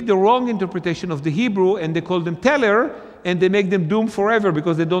 But they pick the wrong interpretation of the Hebrew and they call them teller and they make them doomed forever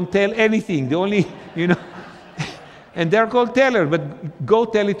because they don't tell anything. They only, you know. And they're called teller, but go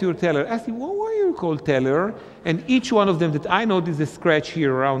tell it to your teller. Ask him, well, why are you called teller? And each one of them that I know is a scratch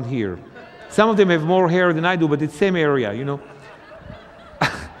here, around here. Some of them have more hair than I do, but it's the same area, you know.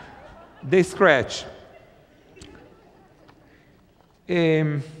 They scratch.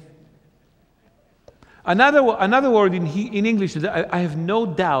 Another word in English that I have no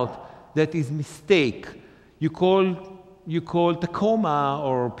doubt that is mistake. You call Tacoma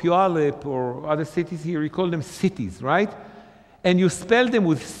or Puyallup or other cities here, you call them cities, right? And you spell them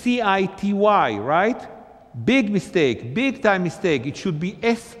with C-I-T-Y, right? Big mistake, big time mistake. It should be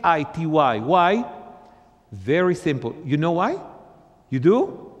S-I-T-Y. Why? Very simple. You know why? You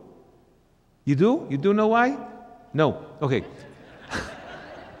do? You do? You do know why? No. Okay.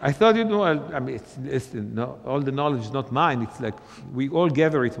 I thought you know. I mean, all the knowledge is not mine. It's like we all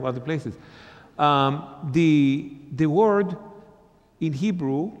gather it from other places. The word in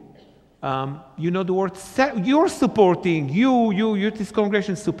Hebrew, you know the word, you're supporting, this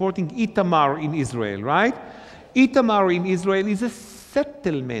congregation is supporting Itamar in Israel, right? Itamar in Israel is a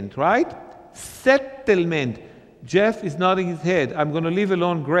settlement, right? Settlement. Jeff is nodding his head. I'm going to leave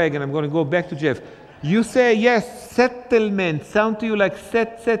alone Greg and I'm going to go back to Jeff. You say, yes, settlement. Sound to you like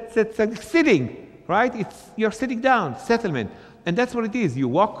sitting, right? You're sitting down, settlement. And that's what it is. You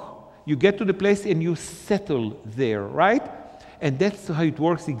walk, you get to the place and you settle there, right? And that's how it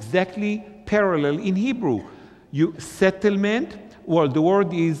works exactly parallel in Hebrew. Settlement, well, the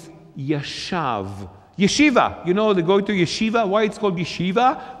word is yashav. Yeshiva, you know, they go to yeshiva. Why it's called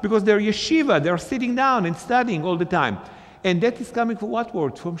yeshiva? Because they're yeshiva. They're sitting down and studying all the time. And that is coming from what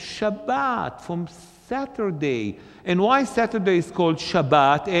word? From Shabbat, from Saturday. And why Saturday is called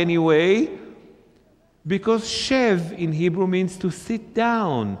Shabbat anyway? Because shev in Hebrew means to sit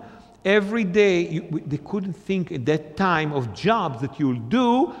down. Every day, they couldn't think at that time of jobs that you'll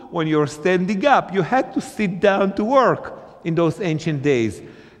do when you're standing up. You had to sit down to work in those ancient days.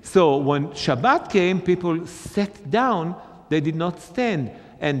 So when Shabbat came, people sat down, they did not stand.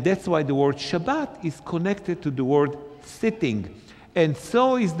 And that's why the word Shabbat is connected to the word sitting. And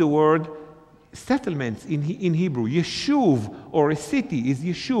so is the word settlements in Hebrew. Yeshuv, or a city, is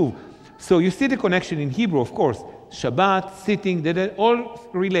Yeshuv. So you see the connection in Hebrew, of course. Shabbat, sitting, that all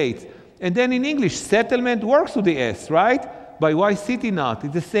relates. And then in English, settlement works with the S, right? But why city not?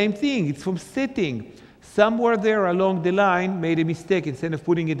 It's the same thing. It's from sitting. Somewhere there along the line made a mistake. Instead of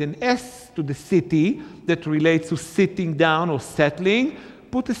putting it an S to the city that relates to sitting down or settling,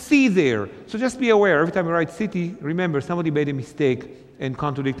 put a C there. So just be aware. Every time you write city, remember somebody made a mistake and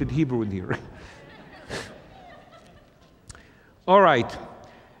contradicted Hebrew in here. All right.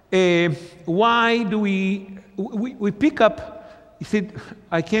 Why do we pick up, you said,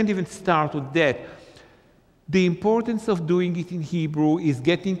 I can't even start with that. The importance of doing it in Hebrew is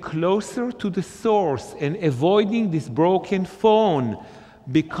getting closer to the source and avoiding this broken phone.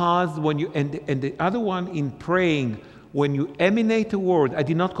 Because when you, and the other one in praying, when you emanate a word, I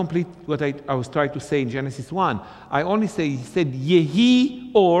did not complete what I was trying to say in Genesis 1. I only say, he said,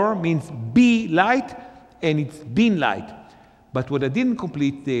 Yehi or means be light, and it's been light. But what I didn't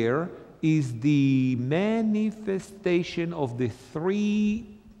complete there is the manifestation of the three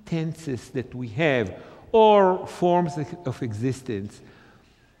tenses that we have, or forms of existence.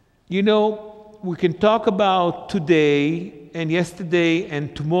 You know, we can talk about today and yesterday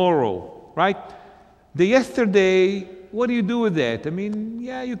and tomorrow, right? The yesterday, what do you do with that? I mean,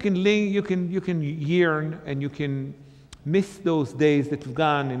 yeah, you can yearn and you can miss those days that have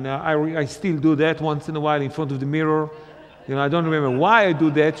gone, and I still do that once in a while in front of the mirror. You know, I don't remember why I do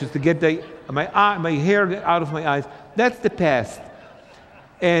that, just to get my hair out of my eyes. That's the past.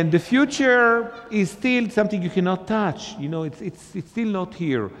 And the future is still something you cannot touch. You know, it's still not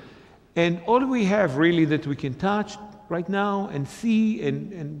here. And all we have really that we can touch right now and see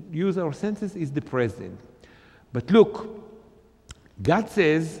and use our senses is the present. But look, God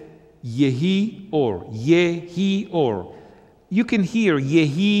says, Yehi or, Yehi or. You can hear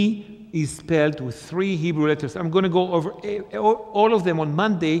Yehi is spelled with 3 Hebrew letters. I'm going to go over all of them on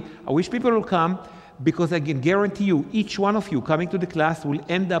Monday. I wish people will come, because I can guarantee you, each one of you coming to the class will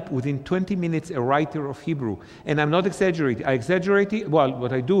end up within 20 minutes a writer of Hebrew. And I'm not exaggerating. I exaggerate, well,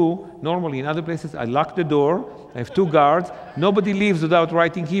 what I do normally in other places, I lock the door, I have 2 guards, nobody leaves without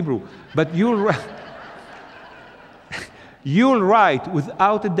writing Hebrew. But you'll write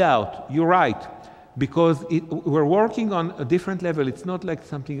without a doubt, you're right. Because we're working on a different level. It's not like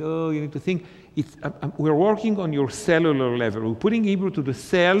something, oh, you need to think. We're working on your cellular level. We're putting Hebrew to the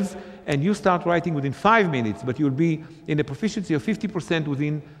cells, and you start writing within 5 minutes, but you'll be in a proficiency of 50%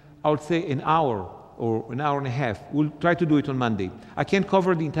 within, I would say, an hour or an hour and a half. We'll try to do it on Monday. I can't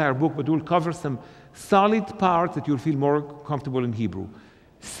cover the entire book, but we'll cover some solid parts that you'll feel more comfortable in Hebrew.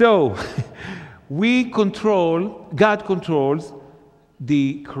 So, God controls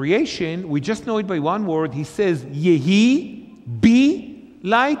the creation. We just know it by one word. He says, Yehi, be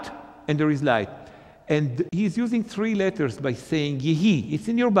light, and there is light. And he's using 3 letters by saying Yehi. It's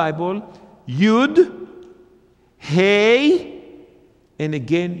in your Bible. Yud, Hey, and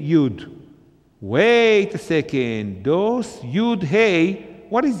again Yud. Wait a second. Those Yud, Hey,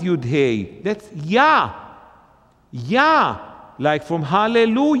 what is Yud, Hey? That's Yah. Yah, like from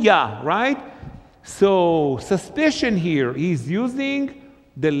hallelujah, right? So, suspicion here, he's using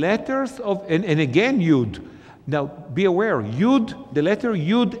the letters of, and again, Yud. Now, be aware, Yud, the letter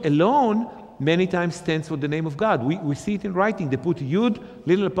Yud alone, many times stands for the name of God. We see it in writing. They put Yud,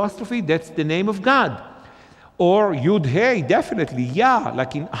 little apostrophe, that's the name of God. Or Yud, Hey, definitely, Yah,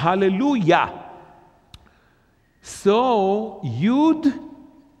 like in hallelujah. So, Yud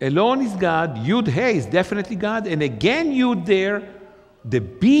alone is God, Yud, Hey is definitely God, and again, Yud there. The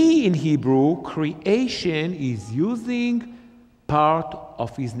B in Hebrew, creation, is using part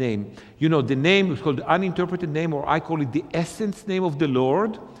of his name. You know, the name is called the uninterpreted name, or I call it the essence name of the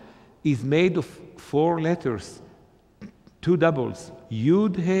Lord, is made of 4 letters, 2 doubles.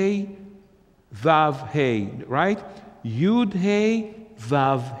 Yud, Hey, Vav, Hey, right? Yud, Hey,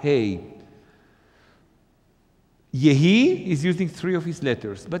 Vav, Hey. Yehi is using 3 of his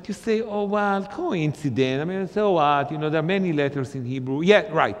letters. But you say, oh, well, coincidence. I mean, so what? You know, there are many letters in Hebrew. Yeah,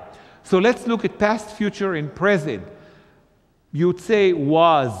 right. So let's look at past, future, and present. You would say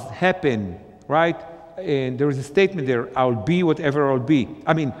was, happened, right? And there is a statement there, I'll be whatever I'll be.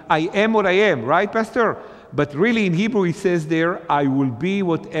 I mean, I am what I am, right, Pastor? But really in Hebrew it says there, I will be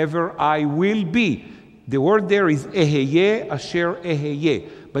whatever I will be. The word there is eheye asher eheye.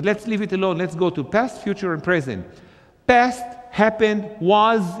 But let's leave it alone. Let's go to past, future, and present. Past, happened,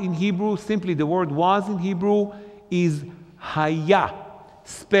 was in Hebrew. Simply the word was in Hebrew is haya,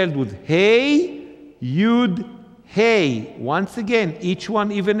 spelled with hey, yud, hey. Once again, each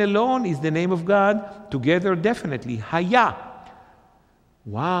one even alone is the name of God. Together, definitely, haya.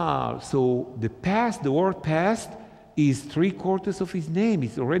 Wow. So the past, the word past, is 3/4 of his name.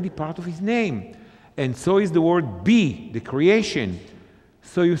 It's already part of his name. And so is the word be, the creation.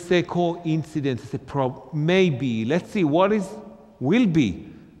 So you say coincidence, it's a maybe. Let's see, what is will be?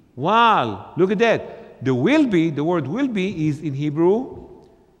 Wow, look at that. The will be, the word will be is in Hebrew,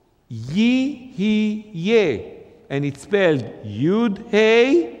 yi, he, ye. And it's spelled yud,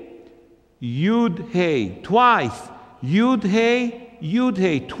 hey, twice. Yud,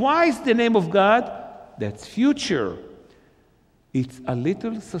 hey, twice the name of God. That's future. It's a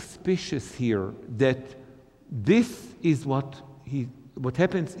little suspicious here that this is what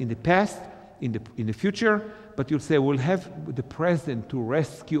happens in the past, in the future, but you'll say we'll have the present to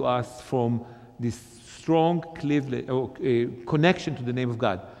rescue us from this strong connection to the name of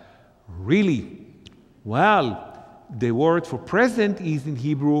God. Really? Well, the word for present is in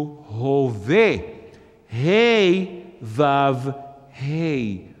Hebrew hoveh. Hey, vav,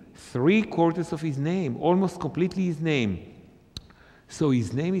 hey. 3/4 of his name, almost completely his name. So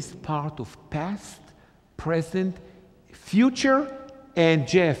his name is part of past, present, future, and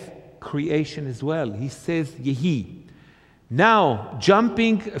Jeff, creation as well. He says Yehi. Now,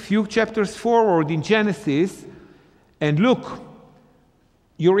 jumping a few chapters forward in Genesis, and look,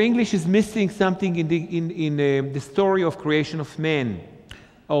 your English is missing something in the story of creation of man,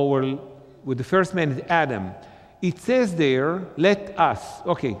 or with the first man is Adam. It says there, let us.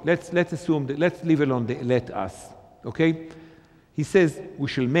 Okay, let's assume that, let's leave alone the let us. Okay? He says we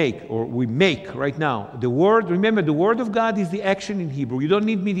shall make, or we make right now. The word, remember, the word of God is the action in Hebrew. You don't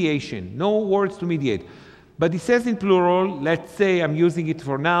need mediation. No words to mediate. But he says in plural, let's say, I'm using it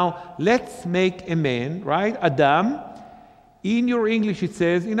for now, let's make a man, right? Adam. In your English it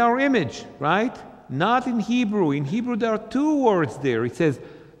says, in our image, right? Not in Hebrew. In Hebrew there are two words there. It says,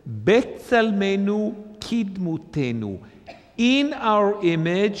 Betzalmenu kidmutenu. In our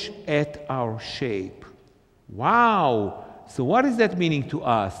image, at our shape. Wow! So what is that meaning to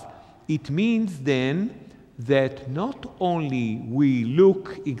us? It means then that not only we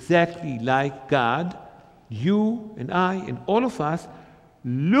look exactly like God, you and I and all of us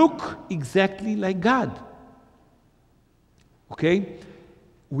look exactly like God. Okay?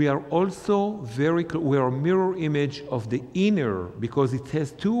 We are also we are a mirror image of the inner, because it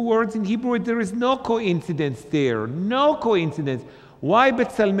has two words in Hebrew. There is no coincidence there. No coincidence. Why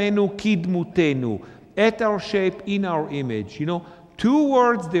Betzalmenu kidmutenu? At our shape, in our image. You know, two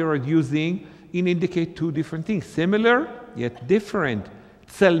words they are using indicate two different things. Similar, yet different.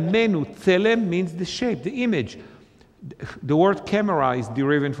 Tzelmenu, tzelem means the shape, the image. The word camera is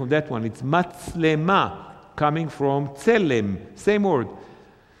derived from that one. It's matzlema, coming from tzelem, same word.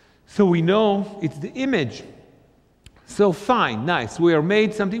 So we know it's the image. So fine, nice. We are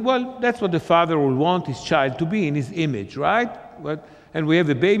made something. Well, that's what the father will want his child to be, in his image, right? And we have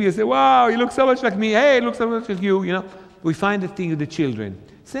the baby and say, wow, you look so much like me. Hey, you look so much like you. You know, we find the thing with the children.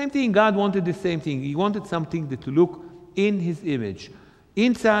 Same thing, God wanted the same thing. He wanted something that to look in his image,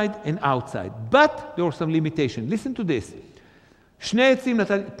 inside and outside. But there was some limitation. Listen to this.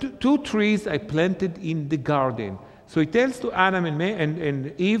 Two trees I planted in the garden. So he tells to Adam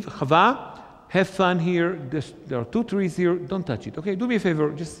and Eve, Chava, have fun here. There are two trees here. Don't touch it. Okay, do me a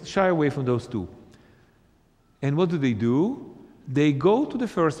favor. Just shy away from those two. And what do? They go to the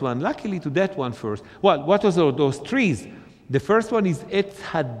first one, luckily to that one first. Well, what was those trees? The first one is Etz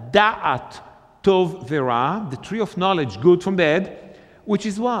Hada'at Tov Vera, the tree of knowledge, good from bad, which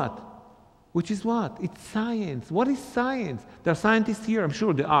is what? It's science. What is science? There are scientists here, I'm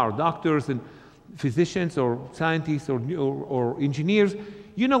sure there are, doctors and physicians or scientists or engineers.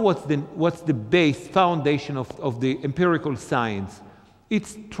 You know what's the base, foundation of the empirical science?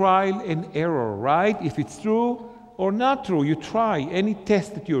 It's trial and error, right? If it's true or not true, you try. Any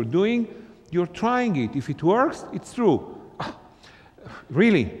test that you're doing, you're trying it. If it works, it's true.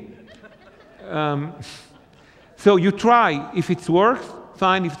 Really? So you try. If it works,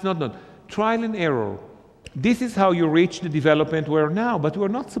 fine. If it's not. Trial and error. This is how you reach the development we're now. But we're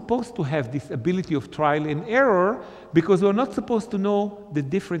not supposed to have this ability of trial and error, because we're not supposed to know the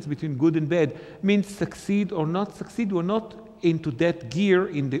difference between good and bad. It means succeed or not succeed. We're not into that gear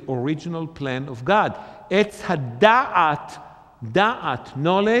in the original plan of God. Etz hada'at, da'at,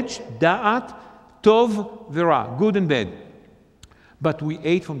 knowledge, da'at, tov vera, good and bad. But we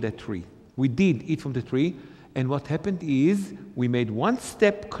ate from that tree. We did eat from the tree. And what happened is we made one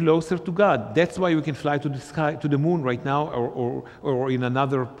step closer to God. That's why we can fly to the sky, to the moon right now, or in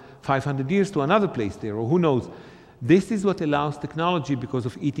another 500 years to another place there, or who knows. This is what allows technology, because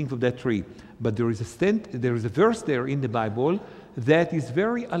of eating from that tree. But there is a verse there in the Bible that is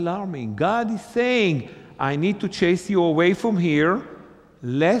very alarming. God is saying, I need to chase you away from here,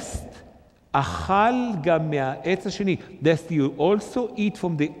 lest achal gam me'a'etz hasheni, lest you also eat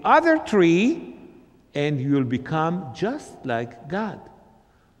from the other tree, and you will become just like God.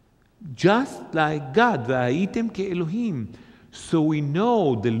 Just like God. V'haitem ke'elohim. So we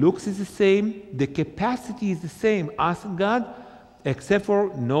know the looks is the same, the capacity is the same, us and God, except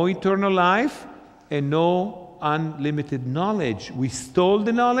for no eternal life and no unlimited knowledge. We stole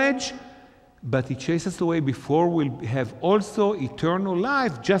the knowledge, but He chased us away before we'll have also eternal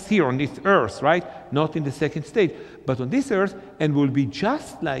life just here on this earth, right? Not in the second state, but on this earth, and we'll be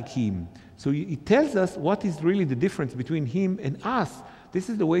just like Him. So it tells us what is really the difference between Him and us. This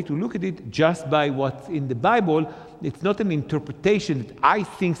is the way to look at it, just by what's in the Bible. It's not an interpretation that I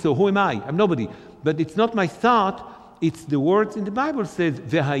think so. Who am I? I'm nobody. But it's not my thought. It's the words in the Bible says,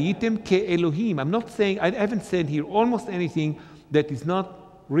 "V'hayitem ke'Elohim." I'm not saying, I haven't said here almost anything that is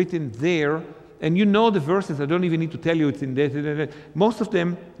not written there. And you know the verses. I don't even need to tell you it's in there. Most of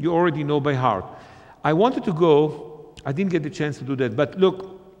them you already know by heart. I wanted to go. I didn't get the chance to do that. But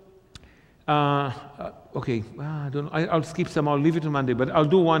look. Okay, I don't know. I'll skip some. I'll leave it on Monday, but I'll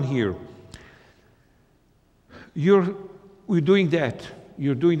do one here. We're doing that.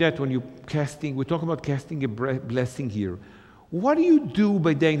 You're doing that when you're casting. We're talking about casting a blessing here. What do you do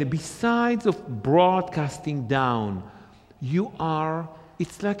by day? Besides of broadcasting down,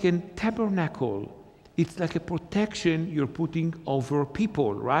 it's like a tabernacle. It's like a protection you're putting over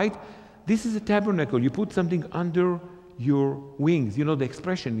people, right? This is a tabernacle. You put something under your wings. You know the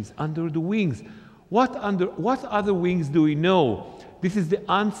expression is under the wings. What other wings do we know? This is the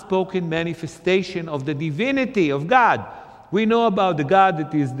unspoken manifestation of the divinity of God. We know about the God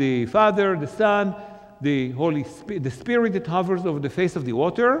that is the Father, the Son, the Holy Spirit, the Spirit that hovers over the face of the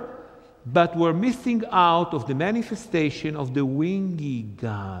water, but we're missing out of the manifestation of the wingy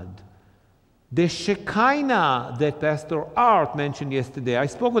God. The Shekinah that Pastor Art mentioned yesterday. I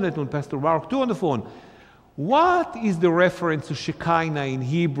spoke on it with Pastor Baruch too on the phone. What is the reference to Shekinah in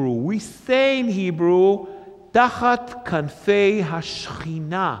Hebrew? We say in Hebrew, Tachat kanfei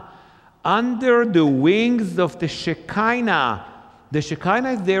hashchina, under the wings of the Shekinah. The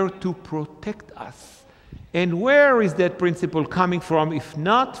Shekinah is there to protect us. And where is that principle coming from, if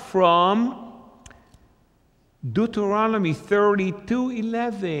not from Deuteronomy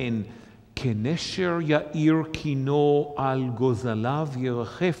 32:11? Kenesher ya'ir kino al gozalav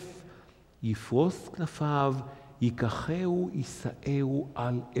yerachef, yifros knafav, yikacheu isaeu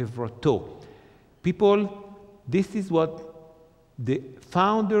al evrato. People, this is what the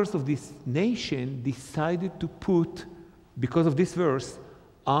founders of this nation decided to put, because of this verse,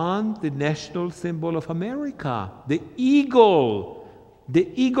 on the national symbol of America, the eagle. The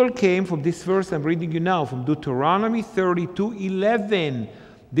eagle came from this verse I'm reading you now, from Deuteronomy 32:11.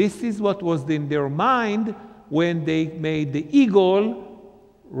 This is what was in their mind when they made the eagle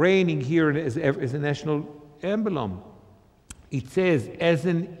reigning here as a national emblem. It says, as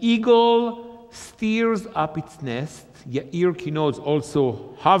an eagle steers up its nest, Ya'ir Kinods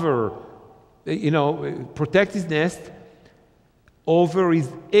also hover, protect his nest, over its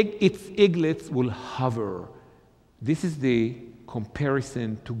eaglets will hover. This is the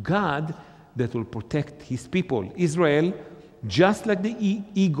comparison to God that will protect his people. Israel, just like the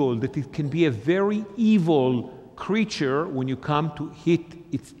eagle, that it can be a very evil creature when you come to hit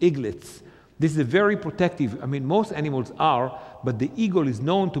its eaglets. This is a very protective. I mean, most animals are, but the eagle is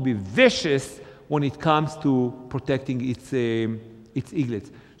known to be vicious when it comes to protecting its eaglets.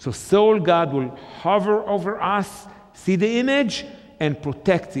 So God will hover over us, see the image, and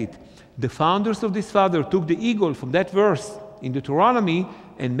protect it. The founders of this father took the eagle from that verse in Deuteronomy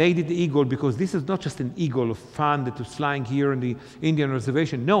and made it the eagle, because this is not just an eagle of fun that was flying here in the Indian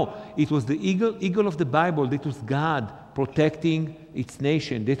reservation. No, it was the eagle of the Bible. That was God protecting its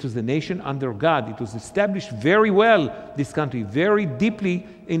nation. That was the nation under God. It was established very well, this country, very deeply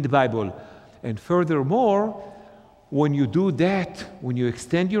in the Bible. And furthermore, when you do that, when you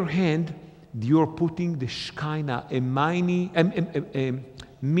extend your hand, you're putting the Shekinah,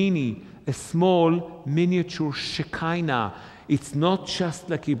 a small miniature Shekinah. It's not just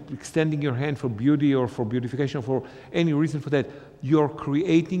like extending your hand for beauty or for beautification or for any reason for that. You're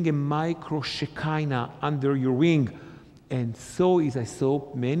creating a micro Shekinah under your wing. And so is I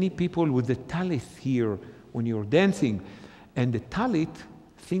saw many people with the talit here when you're dancing. And the talit,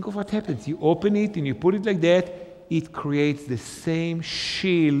 think of what happens. You open it and you put it like that. It creates the same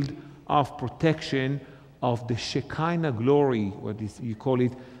shield of protection of the Shekinah glory, what is, you call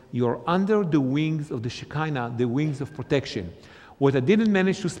it. You're under the wings of the Shekinah, the wings of protection. What I didn't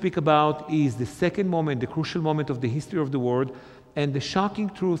manage to speak about is the second moment, the crucial moment of the history of the world, and the shocking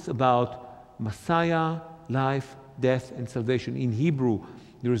truth about Messiah, life, death, and salvation. In Hebrew,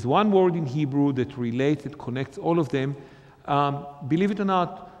 there is one word in Hebrew that relates, that connects all of them. Believe it or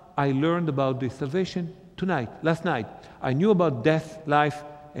not, I learned about the salvation last night. I knew about death, life,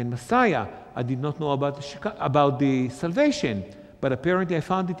 and Messiah. I did not know about the salvation. But apparently I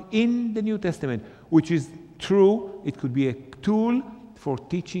found it in the New Testament, which is true. It could be a tool for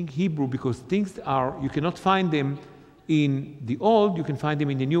teaching Hebrew, because things are, you cannot find them in the Old, you can find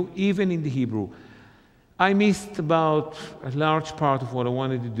them in the New, even in the Hebrew. I missed about a large part of what I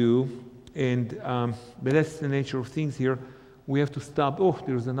wanted to do, but that's the nature of things here. We have to stop. Oh,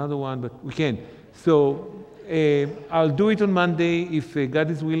 there's another one, but we can. So I'll do it on Monday if God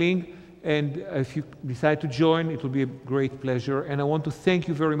is willing. And if you decide to join, it will be a great pleasure. And I want to thank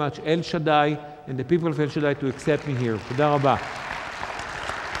you very much, El Shaddai, and the people of El Shaddai, to accept me here. Toda rabah.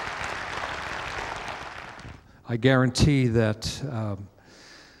 I guarantee that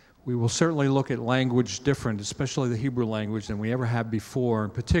we will certainly look at language different, especially the Hebrew language, than we ever have before,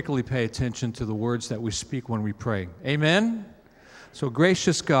 and particularly pay attention to the words that we speak when we pray. Amen? So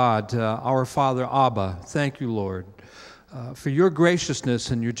gracious God, our Father, Abba, thank you, Lord, for your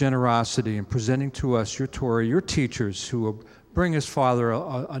graciousness and your generosity in presenting to us your Torah, your teachers who will bring us, Father,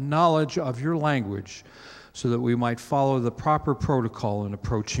 a knowledge of your language so that we might follow the proper protocol in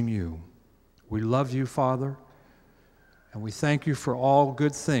approaching you. We love you, Father, and we thank you for all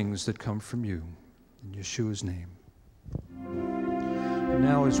good things that come from you. In Yeshua's name. And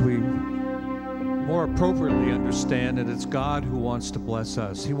now as we more appropriately understand that it's God who wants to bless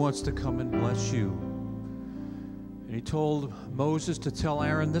us. He wants to come and bless you. And he told Moses to tell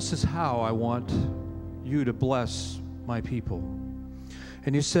Aaron, this is how I want you to bless my people.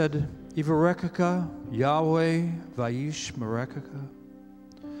 And he said, Ivarekaka Yahweh Vaish Merekaka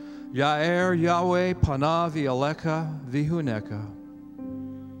Yair Yahweh Panavi Aleka Vihuneka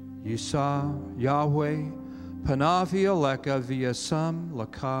Yisa Yahweh Panavi Aleka Viyasam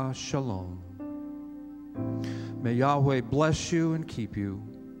Laka Shalom. May Yahweh bless you and keep you.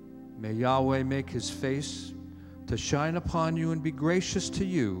 May Yahweh make his face to shine upon you and be gracious to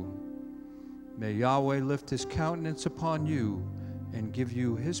you. May Yahweh lift his countenance upon you and give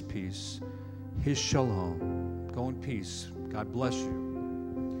you his peace, his shalom. Go in peace. God bless you.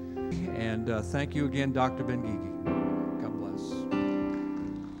 And thank you again, Dr. Ben-Gigi. God bless.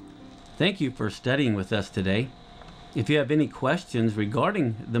 Thank you for studying with us today. If you have any questions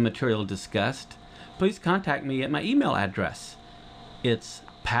regarding the material discussed, please contact me at my email address. It's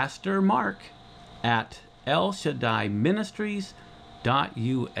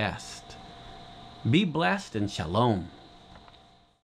pastormark@elshaddaiministries.us. Be blessed and shalom.